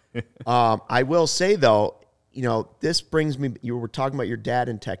true. I will say, though, this brings me, you were talking about your dad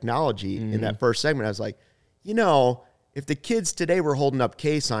and technology in that first segment. I was like, if the kids today were holding up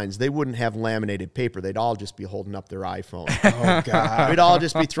K signs, they wouldn't have laminated paper. They'd all just be holding up their iPhone. Oh, God. We'd all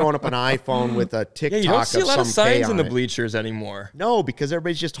just be throwing up an iPhone with a TikTok of some K on it. You don't see a lot of signs in the bleachers anymore. No, because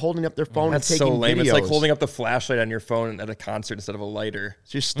everybody's just holding up their phone and taking so lame. videos. It's like holding up the flashlight on your phone at a concert instead of a lighter.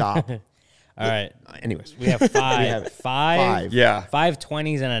 Just stop. All right. Anyways. We have five. Yeah. 5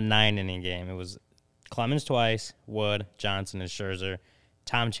 20s and a 9-inning game. It was Clemens twice, Wood, Johnson, and Scherzer.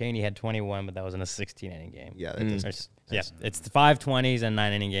 Tom Chaney had 21, but that was in a 16-inning game. Yeah, that doesn't. Yeah, it's the 5 20s and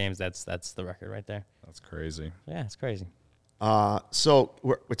 9-inning games. That's the record right there. That's crazy. Yeah, it's crazy. So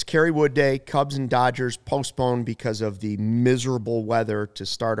it's Kerry Wood Day. Cubs and Dodgers postponed because of the miserable weather to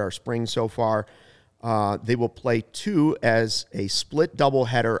start our spring so far. They will play 2 as a split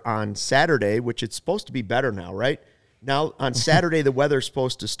doubleheader on Saturday, which it's supposed to be better now, right? Now, on Saturday, the weather's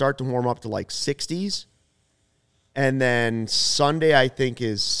supposed to start to warm up to like 60s. And then Sunday, I think,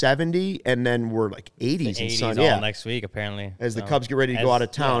 is 70, and then we're like 80s and Sunday. All next week, apparently. As the Cubs get ready to go out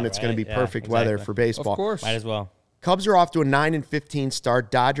of town, it's going to be perfect weather for baseball. Of course. Might as well. Cubs are off to a 9-15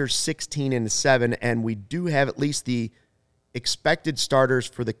 start. Dodgers 16-7, and we do have at least the expected starters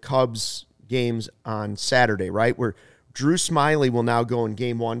for the Cubs games on Saturday, right? Where Drew Smiley will now go in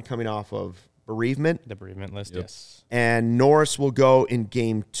Game 1 coming off of bereavement. The bereavement list, yes. And Norris will go in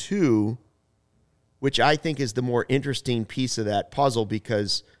Game 2, which I think is the more interesting piece of that puzzle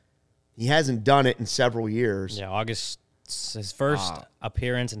because he hasn't done it in several years. Yeah, his first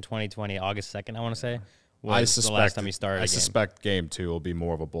appearance in 2020, August 2nd, I want to say, was the last time he started. I suspect Game 2 will be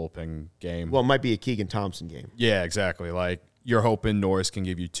more of a bullpen game. Well, it might be a Keegan Thompson game. Yeah, exactly. Like, you're hoping Norris can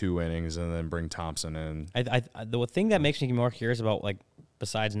give you 2 innings and then bring Thompson in. The thing that makes me more curious about, like,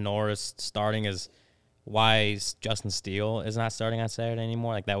 besides Norris starting is why Justin Steele is not starting on Saturday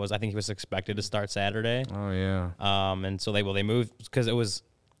anymore. Like, I think he was expected to start Saturday. Oh, yeah. And so they moved because it was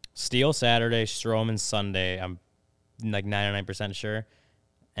Steele Saturday, Stroman Sunday. I'm like 99% sure.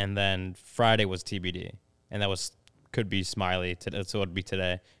 And then Friday was TBD. And that could be Smiley. So it would be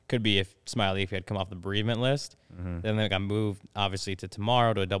today. Could be if he had come off the bereavement list. Mm-hmm. Then they got moved, obviously, to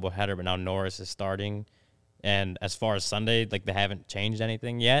tomorrow to a doubleheader, but now Norris is starting. And as far as Sunday, like, they haven't changed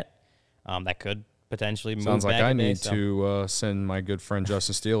anything yet. That could potentially move. Sounds like back I need to send my good friend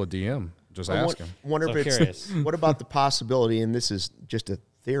Justin Steele a DM. Just ask him. Wonder if it's what about the possibility, and this is just a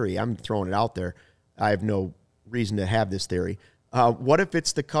theory, I'm throwing it out there. I have no reason to have this theory. What if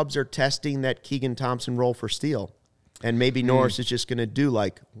it's the Cubs are testing that Keegan Thompson role for Steele? And maybe Norris is just going to do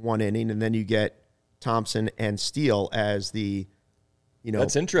like 1 inning, and then you get Thompson and Steele as the,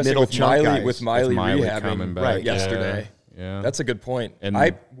 that's interesting middle chunk guys. With Miley rehabbing coming back yesterday. Yeah. That's a good point. And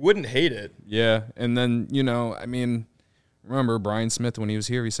I wouldn't hate it. Yeah. And then, remember Brian Smith when he was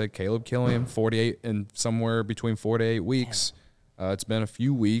here, he said Caleb Killian 48 and somewhere between 4 to 8 weeks. It's been a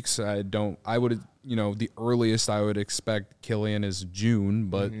few weeks. The earliest I would expect Killian is June,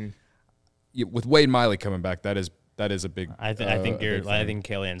 but with Wade Miley coming back, that is a big. I think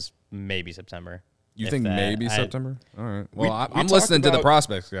Killian's maybe September. You think maybe September? All right. Well, I'm listening to the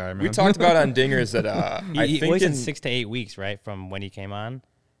prospects guy, man. We talked about on Dingers that I think in 6 to 8 weeks, right, from when he came on.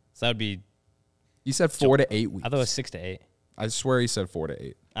 So that would be. You said 4 to 8 weeks. I thought it was 6 to 8. I swear he said 4 to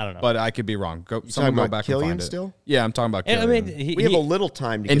 8. I don't know, but I could be wrong. Someone go back Killian and find still? it. Yeah, I'm talking about Killian. We have a little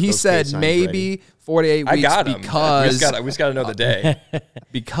time to get and he those said maybe ready. 4 to 8 weeks. I got him. Because we just got to know the day.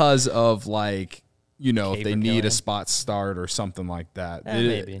 Because of if they need Killian. a spot start or something like that.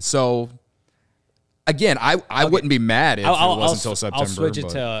 Maybe. So again, I wouldn't be mad if it wasn't until September. I'll switch it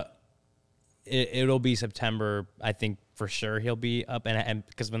to it'll be September. I think for sure he'll be up, and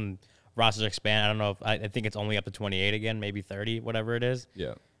because when rosters expand, I don't know if I think it's only up to 28 again, maybe 30, whatever it is.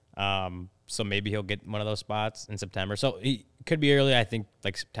 Yeah. So maybe he'll get one of those spots in September. So he could be early. I think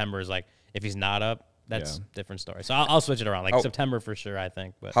like September is like if he's not up, that's a different story. So I'll switch it around. Like September for sure, I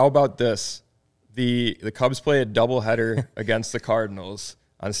think. But how about this? The Cubs play a doubleheader against the Cardinals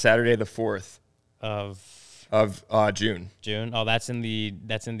on Saturday the 4th of June. June. Oh, that's in the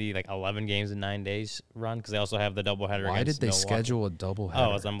like 11 games in 9 days run because they also have the doubleheader. Why did they Milwaukee. schedule a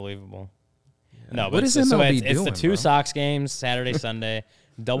doubleheader? Oh, it's unbelievable. Yeah. No, but what is MLB it's doing, the two bro? Sox games Saturday, Sunday,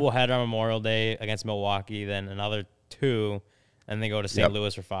 doubleheader on Memorial Day against Milwaukee, then another 2, and they go to St.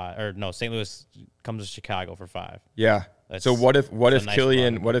 Louis for 5. Or no, St. Louis comes to Chicago for 5. Yeah. That's so what if nice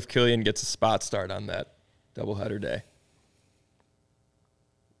Killian gets a spot start on that doubleheader day?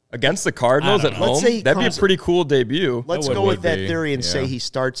 Against the Cardinals at home? That'd be a pretty cool debut. Let's go with that theory and say he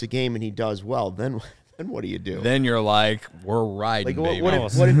starts a game and he does well. Then what do you do? Then you're like, we're riding, baby. What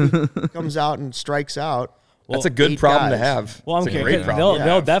if he comes out and strikes out? That's a good problem to have. Well, I'm it's a great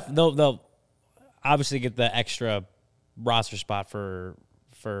problem. They'll obviously get the extra roster spot for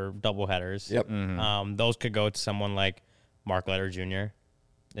doubleheaders. Yep. Mm-hmm. Those could go to someone like Mark Leiter Jr.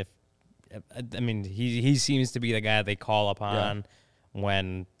 I mean, he seems to be the guy they call upon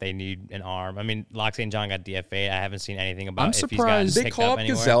when they need an arm. I mean, Locke St. John got DFA'd. I haven't seen anything about I'm if he's surprised. gotten Did they picked call up up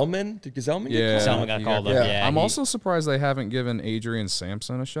anywhere. Gazelman? Did Gazelman get called up? Gazelman got called up, yeah. I'm also surprised they haven't given Adrian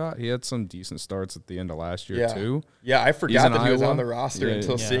Sampson a shot. He had some decent starts at the end of last year, too. Yeah, I forgot that he was Iowa. on the roster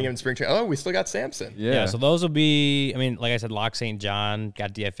until seeing him in spring training. Oh, we still got Sampson. Yeah, so those will be, I mean, like I said, Locke St. John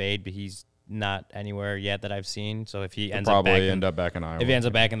got DFA'd, but he's not anywhere yet that I've seen. So if he ends up back in Iowa. If he ends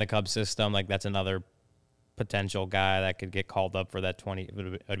up back in the Cubs system, like that's another potential guy that could get called up for that 20. It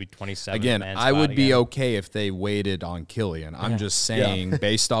would be 27. Again, I would be okay if they waited on Killian. I'm just saying,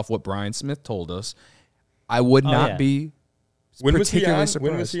 based off what Brian Smith told us, I would not be particularly surprised.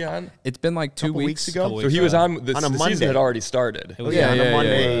 When was he on? It's been like 2 weeks ago. So he was on a the Monday. season had already started. on a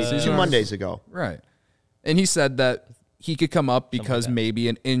Monday, 2 Mondays ago. Right. And he said that he could come up because maybe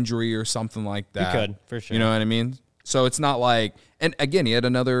an injury or something like that. He could, for sure. You know what I mean? So it's not like, and again, he had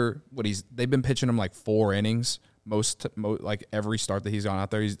another, they've been pitching him like 4 innings. Like every start that he's gone out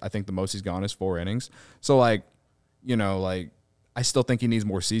there, I think the most he's gone is 4 innings. So like, I still think he needs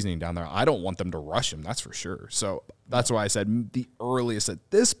more seasoning down there. I don't want them to rush him, that's for sure. So that's why I said the earliest at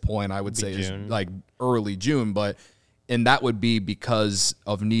this point I would say June. is like early June, and that would be because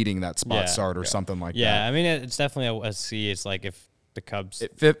of needing that spot start or something like that. Yeah, I mean, it's definitely a C. It's like if the Cubs...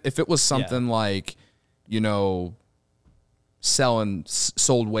 If it was something like,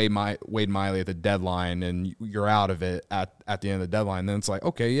 sold Wade Miley at the deadline and you're out of it at the end of the deadline, then it's like,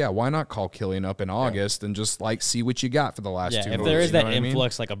 okay, yeah, why not call Killian up in August and just like see what you got for the last 2 months? If there is that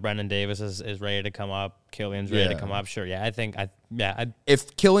influx, like a Brendan Davis is ready to come up, Killian's ready to come up, sure. Yeah, I think,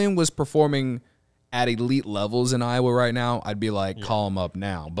 if Killian was performing at elite levels in Iowa right now, I'd be like, call him up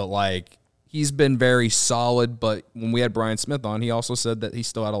now. But like, he's been very solid, but when we had Brian Smith on, he also said that he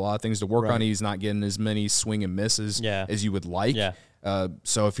still had a lot of things to work on. He's not getting as many swing and misses as you would like. Yeah.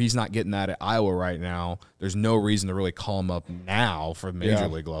 So if he's not getting that at Iowa right now, there's no reason to really call him up now for Major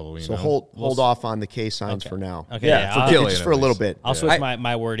League level. So hold off on the K signs for now. Okay, yeah, for Killian, just for a little bit. I'll switch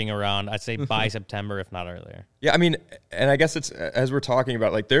my wording around. I'd say by September, if not earlier. Yeah, I mean, and I guess it's as we're talking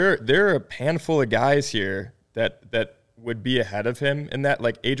about, like there are a handful of guys here that would be ahead of him in that,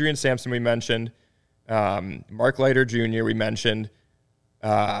 like Adrian Sampson we mentioned, Mark Leiter Jr. we mentioned,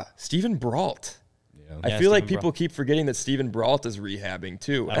 Steven Brault. Yeah. I feel like people keep forgetting that Steven Brault is rehabbing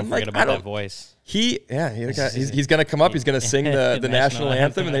too. I don't forget about that voice. He's going to come up. He's going to sing the national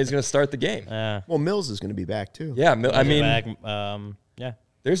anthem, and then he's going to start the game. Well, Mills is going to be back too. Yeah, I mean, back,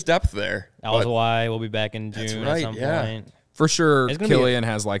 there's depth there. Alzawai will be back in June at some point. For sure, Killian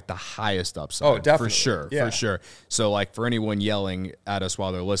has like the highest upside. Oh, definitely. For sure. So like for anyone yelling at us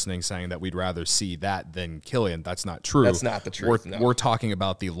while they're listening saying that we'd rather see that than Killian, that's not true. That's not the truth. We're talking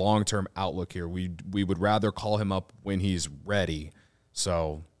about the long-term outlook here. We would rather call him up when he's ready.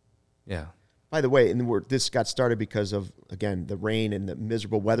 So, yeah. By the way, this got started because of, again, the rain and the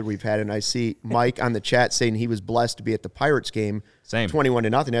miserable weather we've had. And I see Mike on the chat saying he was blessed to be at the Pirates game. Same.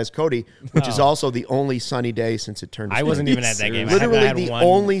 21-0, as Cody, which is also the only sunny day since it turned. I wasn't even at that game. Literally the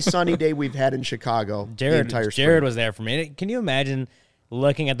only sunny day we've had in Chicago. Jared was there for me. Can you imagine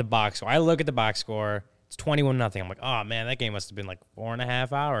looking at the box score? I look at the box score. It's 21-0. I'm like, oh, man, that game must have been like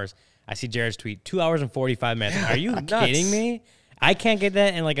 4.5 hours. I see Jared's tweet, 2 hours and 45 minutes. Are you kidding me? I can't get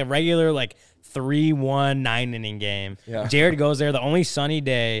that in like a regular 3-1 9-inning game. Yeah. Jared goes there the only sunny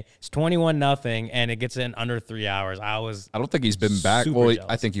day. It's 21-0, and it gets in under 3 hours. I don't think he's been back. Well,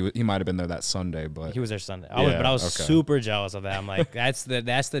 I think he might have been there that Sunday, but he was there Sunday. But I was super jealous of that. I'm like, that's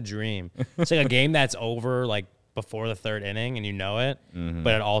the dream. It's like a game that's over before the third inning, and you know it,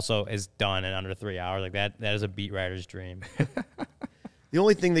 but it also is done in under 3 hours. Like that is a beat writer's dream. The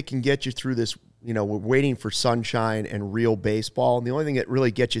only thing that can get you through this, we're waiting for sunshine and real baseball. And the only thing that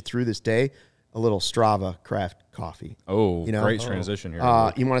really gets you through this day, a little Strava craft coffee. Oh, great transition here.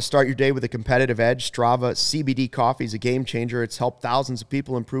 You want to start your day with a competitive edge. Strava CBD coffee is a game changer. It's helped thousands of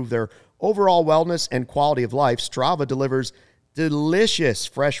people improve their overall wellness and quality of life. Strava delivers delicious,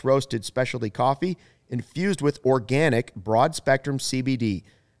 fresh roasted specialty coffee infused with organic, broad-spectrum CBD.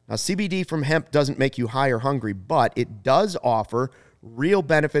 Now, CBD from hemp doesn't make you high or hungry, but it does offer real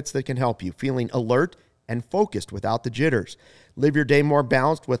benefits that can help you feeling alert and focused without the jitters. Live your day more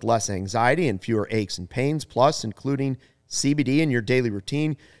balanced with less anxiety and fewer aches and pains. Plus, including CBD in your daily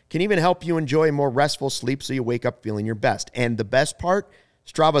routine can even help you enjoy more restful sleep so you wake up feeling your best. And the best part,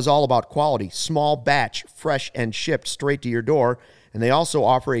 Strava is all about quality, small batch, fresh, and shipped straight to your door. And they also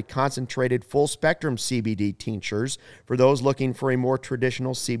offer a concentrated full-spectrum CBD tinctures for those looking for a more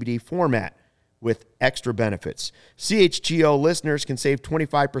traditional CBD format with extra benefits. CHGO listeners can save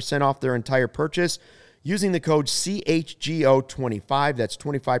 25% off their entire purchase using the code CHGO25. That's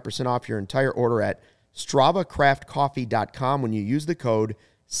 25% off your entire order at StravaCraftCoffee.com when you use the code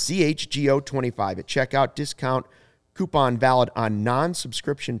CHGO25 at checkout. Discount coupon valid on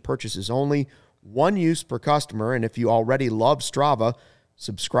non-subscription purchases only. One use per customer. And if you already love Strava,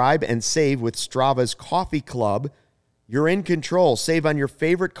 subscribe and save with Strava's Coffee Club. You're in control. Save on your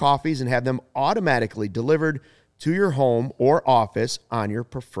favorite coffees and have them automatically delivered to your home or office on your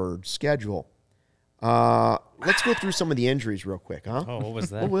preferred schedule. Let's go through some of the injuries real quick, huh? Oh, what was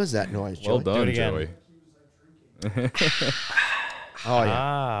that? What was that noise, well Joey? done, Joey. Oh,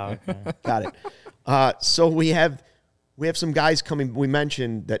 yeah. Okay. Got it. So we have some guys coming. We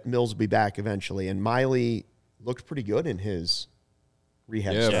mentioned that Mills will be back eventually, and Miley looked pretty good in his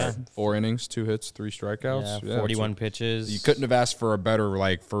rehab. Yeah, 4 innings, 2 hits, 3 strikeouts. Yeah, 41 pitches. You couldn't have asked for a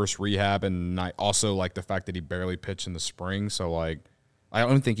better first rehab, and also the fact that he barely pitched in the spring. So I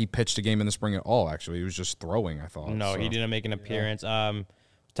don't think he pitched a game in the spring at all. Actually, he was just throwing. I thought. No, he didn't make an appearance.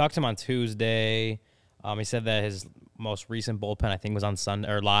 Talked to him on Tuesday. He said that his most recent bullpen, I think, was on Sunday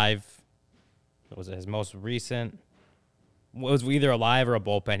or live. What was it? His most recent. It was either a live or a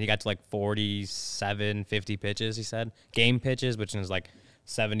bullpen. He got to 47, 50 pitches, he said. Game pitches, which is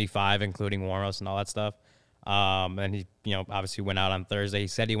 75, including warm-ups and all that stuff. And he, obviously went out on Thursday. He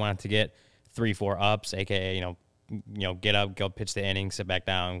said he wanted to get 3-4 ups, a.k.a., get up, go pitch the inning, sit back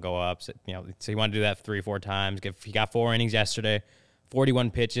down, go up. So he wanted to do that 3-4 times. He got 4 innings yesterday,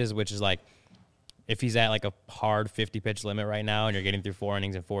 41 pitches, which is if he's at a hard 50-pitch limit right now and you're getting through 4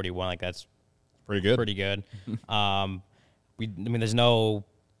 innings and 41, that's pretty good. Pretty good. There's no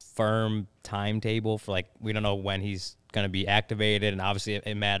firm timetable for we don't know when he's going to be activated, and obviously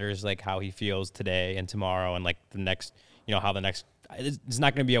it matters how he feels today and tomorrow and the next, how the next. It's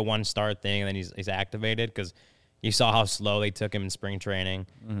not going to be a 1-start thing and then he's activated, because you saw how slow they took him in spring training,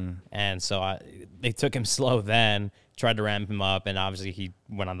 and so they took him slow then, tried to ramp him up, and obviously he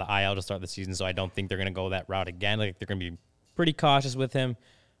went on the IL to start the season. So I don't think they're going to go that route again. They're going to be pretty cautious with him.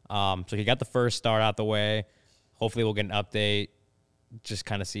 So he got the first start out the way. Hopefully we'll get an update, just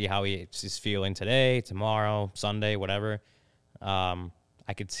kind of see how he's feeling today, tomorrow, Sunday, whatever.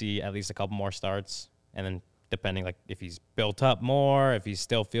 I could see at least a couple more starts, and then depending if he's built up more, if he's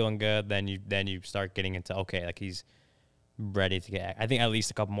still feeling good, then you start getting into he's ready to get. I think at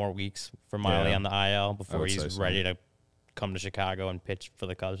least a couple more weeks for Miley on the IL before he's ready to come to Chicago and pitch for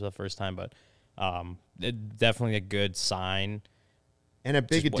the Cubs for the first time. But definitely a good sign. And a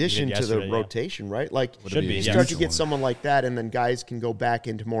big addition to the rotation, right? Should be. You start to get someone like that, and then guys can go back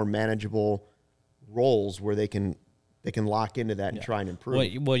into more manageable roles where they can lock into that and try and improve.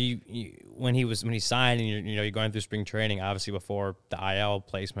 Well, when he signed, and you're going through spring training, obviously before the IL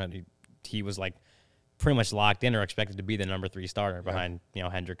placement, he was pretty much locked in or expected to be the number 3 starter behind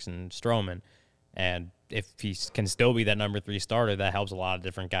Hendricks and Stroman. And if he can still be that number 3 starter, that helps a lot of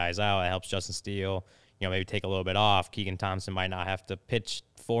different guys out. It helps Justin Steele. Maybe take a little bit off. Keegan Thompson might not have to pitch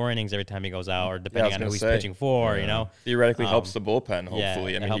 4 innings every time he goes out, or depending on who he's pitching for, Theoretically helps the bullpen,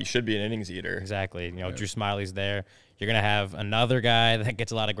 hopefully. He should be an innings eater. Exactly. Drew Smiley's there. You're going to have another guy that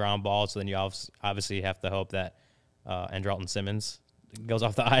gets a lot of ground balls, so then you obviously have to hope that Andrelton Simmons goes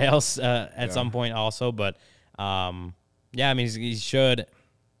off the ILs at some point also. But, he should.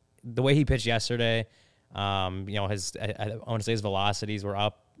 The way he pitched yesterday, You know, I want to say his velocities were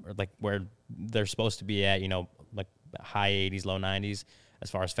up, or like where they're supposed to be at, you know, like high 80s, low 90s as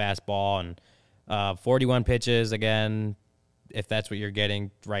far as fastball, and 41 pitches again. If that's what you're getting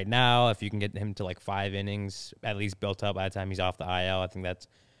right now, if you can get him to like 5 innings at least built up by the time he's off the IL, I think that's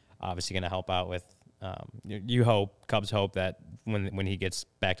obviously going to help out with. Cubs hope that when he gets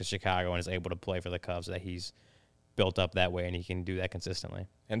back to Chicago and is able to play for the Cubs, that he's built up that way and he can do that consistently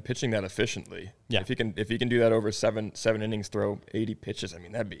and pitching that efficiently. Yeah, if he can do that over seven innings, throw 80 pitches, I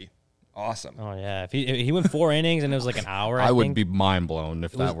mean, that'd be awesome. Oh yeah, if he went 4 innings and it was like an hour, I would be mind blown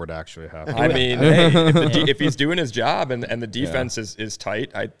if that were to actually happen. I mean, hey, if he's doing his job and the defense is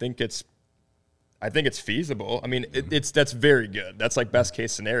tight, I think it's feasible. I mean, that's very good. That's like best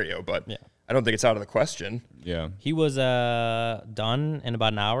case scenario, but I don't think it's out of the question. Yeah, he was done in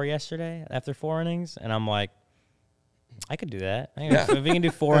about an hour yesterday after 4 innings, and I'm like, I could do that. If he can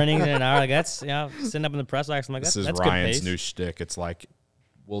do 4 innings in an hour, like that's sitting up in the press box, I'm like, that's Ryan's new shtick. It's like,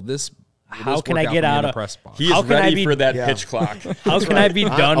 how can I get out of press box? He is ready for that pitch clock. How can I be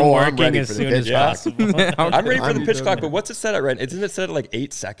done working as soon as possible? I'm ready for the pitch clock, but what's it set at right? Isn't it set at like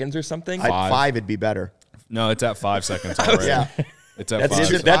 8 seconds or something? 5 it'd be better. No, it's at 5 seconds already. Yeah. It's at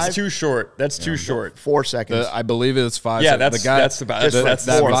 5. That's too short. That's too short. 4 seconds. I believe it's 5. Yeah, seconds. that's the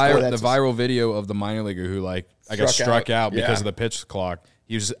viral video of the minor leaguer who got struck out because of the pitch clock.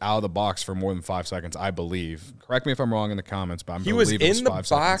 He was out of the box for more than 5 seconds, I believe. Correct me if I'm wrong in the comments, but he was in the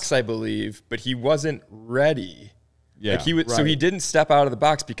box, I believe, but he wasn't ready. Yeah, so he didn't step out of the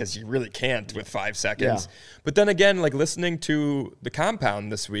box because he really can't with 5 seconds. Yeah. But then again, like listening to the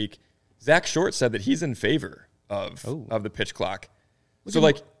compound this week, Zach Short said that he's in favor of the pitch clock.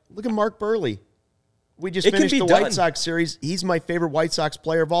 Look at Mark Burley. We just finished the White Sox series. He's my favorite White Sox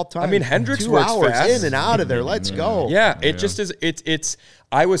player of all time. I mean, Hendricks 2 works hours fast. in and out of there. Let's go. Yeah, it just is. It's.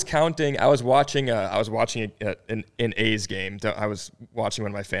 I was counting. I was watching an A's game. I was watching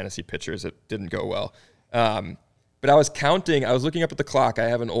one of my fantasy pitchers. It didn't go well. But I was counting. I was looking up at the clock. I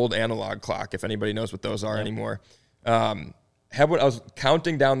have an old analog clock. If anybody knows what those are anymore. I was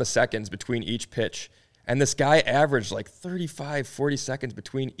counting down the seconds between each pitch. And this guy averaged like 35, 40 seconds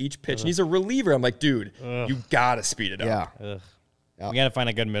between each pitch. And he's a reliever. I'm like, dude, you got to speed it up. Yeah. We got to find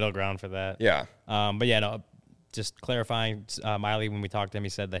a good middle ground for that. Yeah. But yeah, no, just clarifying, Miley, when we talked to him, he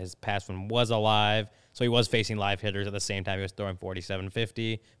said that his past one was alive. So he was facing live hitters at the same time. He was throwing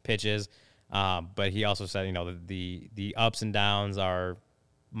 47-50 pitches. But he also said, you know, the ups and downs are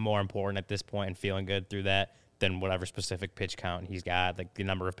more important at this point and feeling good through that than whatever specific pitch count he's got, like the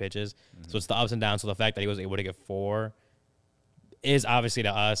number of pitches. So it's the ups and downs. So the fact that he was able to get 4 is obviously to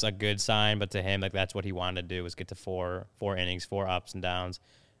us a good sign, but to him, like that's what he wanted to do, was get to 4 innings, 4 ups and downs,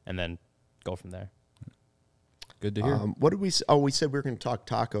 and then go from there. Good to hear. What did we? We said we were going to talk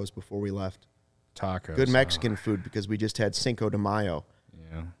tacos before we left. Tacos. Good Mexican food because we just had Cinco de Mayo.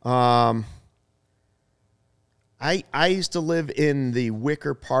 Yeah. I used to live in the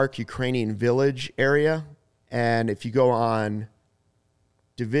Wicker Park Ukrainian Village area. And if you go on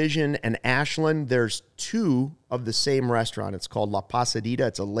Division and Ashland, there's 2 of the same restaurant. It's called La Pasadita.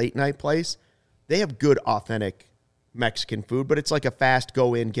 It's a late night place. They have good, authentic Mexican food, but it's like a fast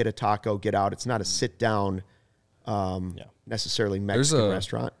go in, get a taco, get out. It's not a sit down, necessarily Mexican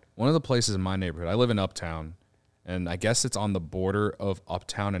restaurant. One of the places in my neighborhood, I live in Uptown, and I guess it's on the border of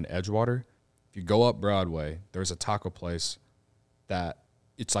Uptown and Edgewater. If you go up Broadway, there's a taco place that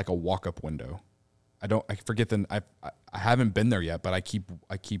it's like a walk-up window. I forget I haven't been there yet, but I keep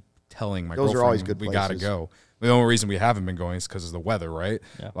telling my girlfriend, are always good we places. gotta go. The only reason we haven't been going is because of the weather, right?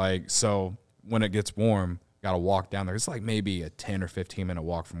 Yeah. Like, so when it gets warm, gotta walk down there. It's like maybe a 10 or 15 minute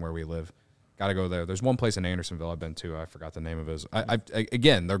walk from where we live. Gotta go there. There's one place in Andersonville I've been to. I forgot the name of it.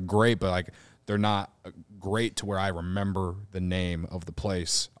 Again, they're great, but like they're not great to where I remember the name of the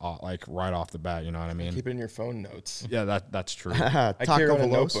place like right off the bat. You know what I mean? Keep it in your phone notes. Yeah, that's true. I carry on a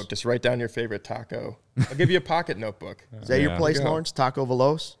notebook. Just write down your favorite taco. I'll give you a pocket notebook. Is that your place, Lawrence? Taco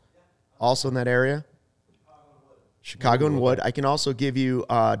Veloz? Also in that area? Chicago and Wood. I can also give you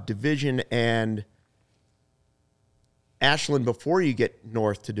Division and Ashland before you get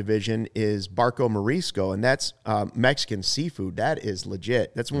north to Division is Barco Morisco, and that's Mexican seafood. That is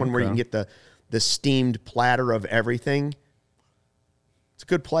legit. That's one where you can get the steamed platter of everything. It's a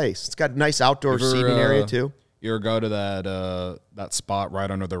good place. It's got a nice outdoor seating area too. You ever go to that spot right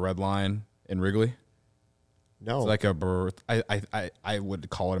under the red line in Wrigley? No. It's like I would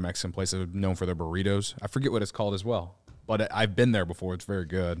call it a Mexican place. It's known for their burritos. I forget what it's called as well, but I've been there before. It's very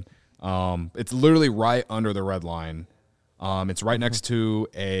good. It's literally right under the red line. It's right next to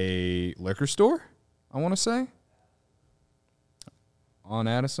a liquor store, I want to say. On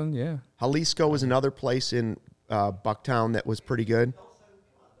Addison, yeah. Jalisco was another place in Bucktown that was pretty good.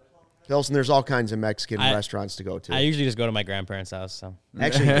 Pilsen, there's all kinds of Mexican restaurants to go to. I usually just go to my grandparents' house. So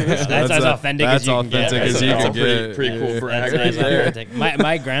actually, that's as authentic as you can get. That's As you can get. Pretty cool brag. That's authentic.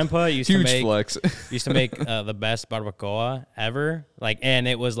 My grandpa used Huge to make flex. the best barbacoa ever. Like, and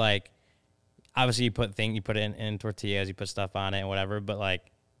it was like, obviously you put it in tortillas, you put stuff on it and whatever. But like,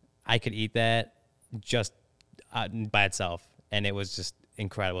 I could eat that just by itself, and it was just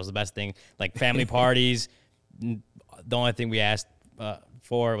incredible. It was the best thing. Like family parties, the only thing we asked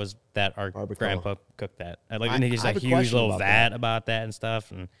for was that our grandpa cooked that. And he's like huge little vat about that and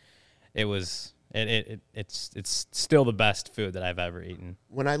stuff, and it was it's still the best food that I've ever eaten.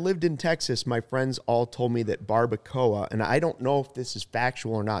 When I lived in Texas, my friends all told me that barbacoa, and I don't know if this is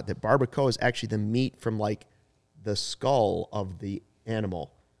factual or not, that barbacoa is actually the meat from like the skull of the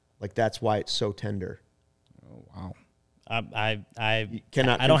animal. Like that's why it's so tender. Oh wow. I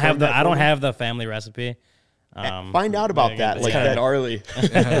don't have the family recipe. Find out about that. It's like kind of that, gnarly.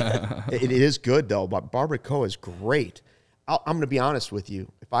 it is good though, but barbacoa is great. I'm going to be honest with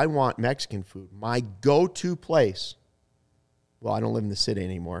you. If I want Mexican food, my go-to place. Well, I don't live in the city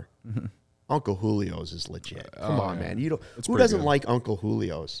anymore. Uncle Julio's is legit. Come on, man. Who doesn't like Uncle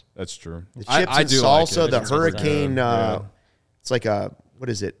Julio's? That's true. The chips and salsa, the hurricane. It's like a what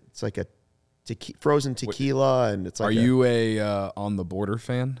is it? It's like a frozen tequila, and it's like. Are you a On the Border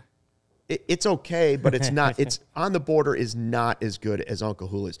fan? It's okay, but it's not. It's On the Border is not as good as Uncle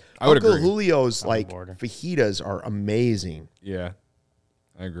Julio's. I would Uncle agree. Julio's fajitas are amazing. Yeah,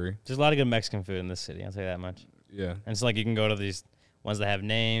 I agree. There's a lot of good Mexican food in this city. I'll tell you that much. Yeah, and it's like you can go to these ones that have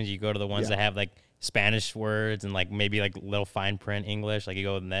names. You go to the ones that have like Spanish words and like maybe like little fine print English. Like you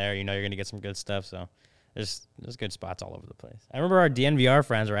go in there, you know you're gonna get some good stuff. So there's good spots all over the place. I remember our DNVR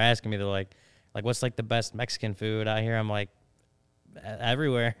friends were asking me, they're like what's like the best Mexican food out here? I'm like,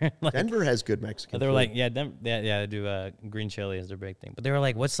 everywhere. Like, Denver has good Mexican they were food. like, they do green chili is their big thing. But they were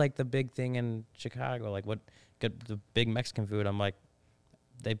like, what's like the big thing in Chicago? Like what the big Mexican food? I'm like,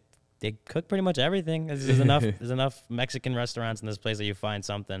 they cook pretty much everything. There's enough Mexican restaurants in this place that you find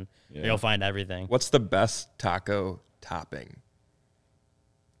something. Yeah. You'll find everything. What's the best taco topping?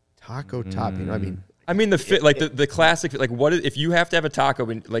 Taco topping. I mean the classic. Like what if you have to have a taco?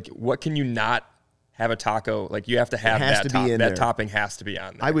 Like what can you not have a taco? Like you have to have that topping has to be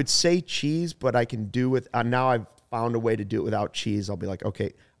on there. I would say cheese, but I can do with now I've found a way to do it without cheese. I'll be like,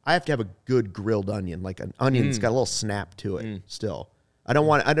 okay, I have to have a good grilled onion, like an onion that's got a little snap to it. Still, I don't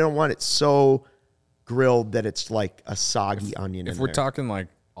want it so grilled that it's like a soggy onion. If we're talking like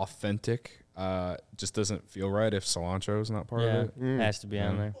authentic, just doesn't feel right if cilantro is not part of it. Has to be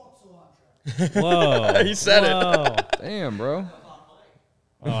on there. Whoa, he said it. Damn, bro.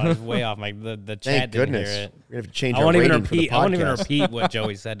 Oh, I was way off. Like the chat didn't hear it. We have to change I our won't even rating for the repeat. I won't even podcast. repeat what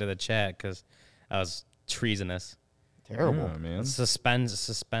Joey said to the chat because that was treasonous. Terrible, man.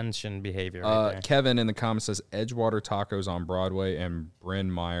 Suspension behavior. Right there. Kevin in the comments says Edgewater Tacos on Broadway and Bryn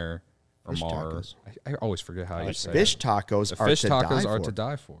Mawr. I always forget how you say it. Fish tacos are to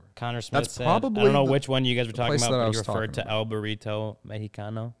die for. Connor Smith That's said, probably I don't know which one you guys were talking place about, that I but was you referred talking to El Burrito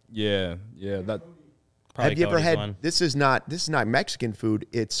Mexicano. Yeah, that. Probably Have you ever Cody's had? one. This is not Mexican food.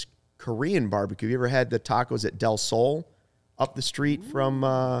 It's Korean barbecue. Have you ever had the tacos at Del Sol, up the street from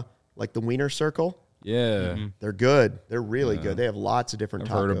like the Wiener Circle? Yeah, They're good. They're really good. They have lots of different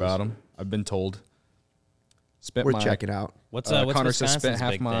I've tacos. heard about them. I've been told. We're checking out. What's Connor says Wisconsin's spent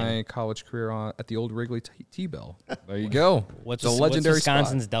half big my thing? college career at the old Wrigley T-Bell. There you go. What's the legendary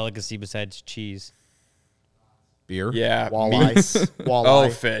Wisconsin's spot. delicacy besides cheese? Beer. Yeah, Walleye. meats. Walleye. Oh,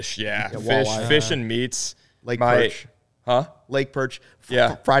 fish. Yeah, fish, walleye. fish and meats. Lake perch. Huh? Lake perch.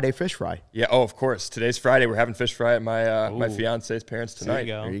 Yeah. Friday fish fry. Yeah. Oh, of course. Today's Friday. We're having fish fry at my fiance's parents tonight.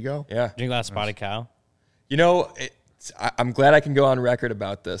 There you go. Yeah. Drink a lot of spotted cow. You know, I'm glad I can go on record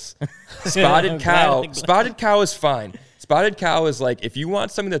about this. Spotted cow is fine. Spotted cow is like, if you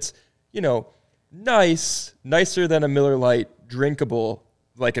want something that's, nicer than a Miller Lite, drinkable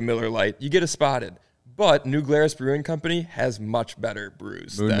like a Miller Lite, you get a Spotted. But New Glarus Brewing Company has much better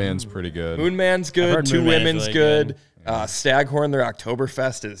brews. Moonman's pretty good. Moonman's good. Two Moonman is Women's really good. good. Staghorn, their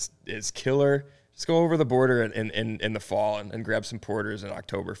Oktoberfest is killer. Just go over the border in the fall and grab some porters and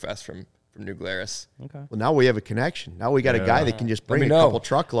Oktoberfest from New Glarus. Okay. Well, now we have a connection. Now we got a guy that can just bring a know. couple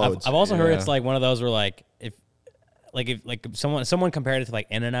truckloads. I've also heard it's like one of those where like if if someone compared it to like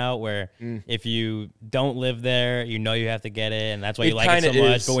In-N-Out, where if you don't live there, you have to get it, and that's why you like it so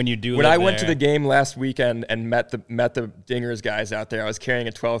much. But when you do, when I went to the game last weekend and met the Dingers guys out there, I was carrying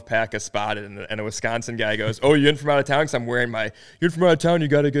a 12-pack of Spotted, and a Wisconsin guy goes, "Oh, you in from out of town?" Because I'm wearing my "You're from out of town. You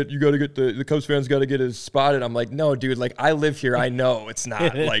gotta get the Cubs fans gotta get his Spotted." I'm like, "No, dude. Like I live here. I know it's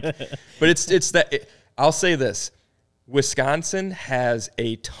not like, but it's that." I'll say this: Wisconsin has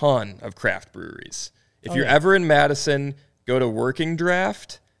a ton of craft breweries. If you're ever in Madison, go to Working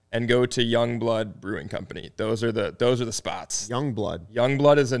Draft and go to Youngblood Brewing Company. Those are the spots.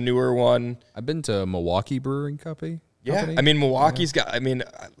 Youngblood is a newer one. I've been to Milwaukee Brewing Company. Yeah, I mean Milwaukee's got. I mean,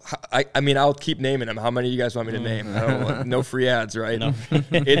 I'll keep naming them. How many do you guys want me to name? I don't want, no free ads, right? No.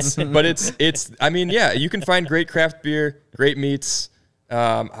 It's. I mean, yeah, you can find great craft beer, great meats.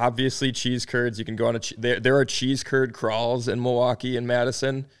 Obviously, cheese curds. You can go on there are cheese curd crawls in Milwaukee and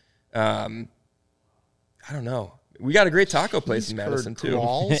Madison. I don't know. We got a great taco place in Madison too.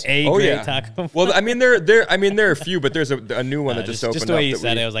 Great taco. Well, I mean, there are a few, but there's a new one that just opened up. Just the way you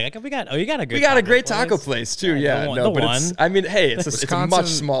said it, I was like, we got a great taco place too. Yeah, it's a much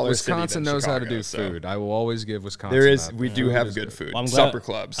smaller Wisconsin city knows Chicago, how to do food. I will always give Wisconsin. There is, we do have good food. Well, supper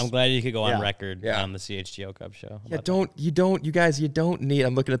clubs. I'm glad you could go on record on the CHGO Cub show. Yeah, you don't need.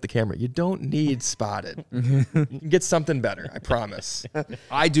 I'm looking at the camera. You don't need Spotted. You can get something better. I promise.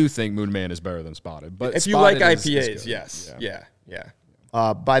 I do think Moon Man is better than Spotted, but if you like IPAs. Yes. Yeah.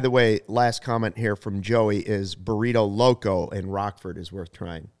 By the way, last comment here from Joey is Burrito Loco in Rockford is worth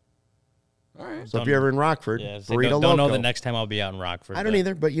trying. All right. So if you're ever in Rockford, Burrito Loco. Don't know the next time I'll be out in Rockford. I don't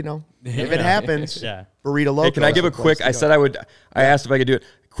either, but if it happens, Burrito Loco. Hey, can I give a quick? I said I would. I asked if I could do it.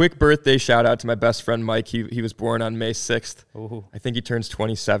 Quick birthday shout out to my best friend Mike. He was born on May 6th. Ooh. I think he turns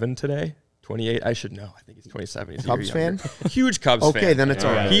 27 today. 28. I should know. I think he's 27. He's Cubs fan? Huge Cubs fan. Okay, then it's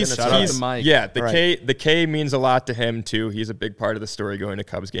all right. Shout out to Mike. Yeah, the K means a lot to him too. He's a big part of the story going to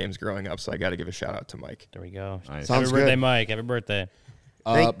Cubs games growing up. So I got to give a shout out to Mike. There we go. Nice. Sounds Happy birthday, good. Mike. Happy birthday.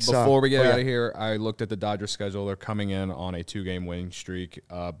 Before we get out of here, I looked at the Dodgers schedule. They're coming in on a 2-game winning streak,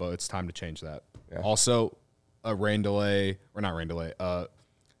 but it's time to change that. Yeah. Also, a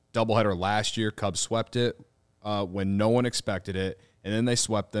doubleheader last year. Cubs swept it when no one expected it, and then they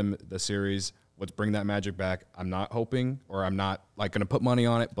swept them the series. Let's bring that magic back. I'm not hoping, or I'm not like going to put money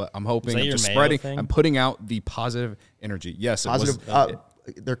on it, but I'm hoping. I'm just spreading. Thing? I'm putting out the positive energy. Yes, positive.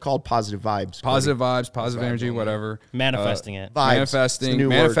 They're called positive vibes. Positive vibes, positive energy, whatever. Manifesting it. Vibes.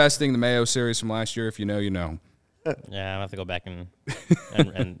 Manifesting the Mayo series from last year. If you know, you know. Yeah, I have to go back and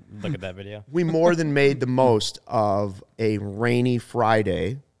look at that video. We more than made the most of a rainy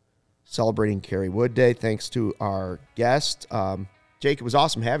Friday, celebrating Kerry Wood Day. Thanks to our guest. Jake, it was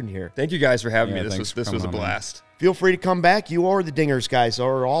awesome having you here. Thank you guys for having me. This was a blast. Feel free to come back, you or the Dingers guys,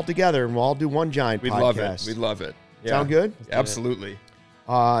 or all together, and we'll all do one giant podcast. We'd love it. Yeah. Sound good? Absolutely.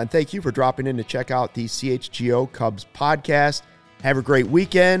 And thank you for dropping in to check out the CHGO Cubs podcast. Have a great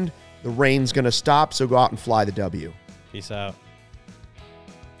weekend. The rain's going to stop, so go out and fly the W. Peace out.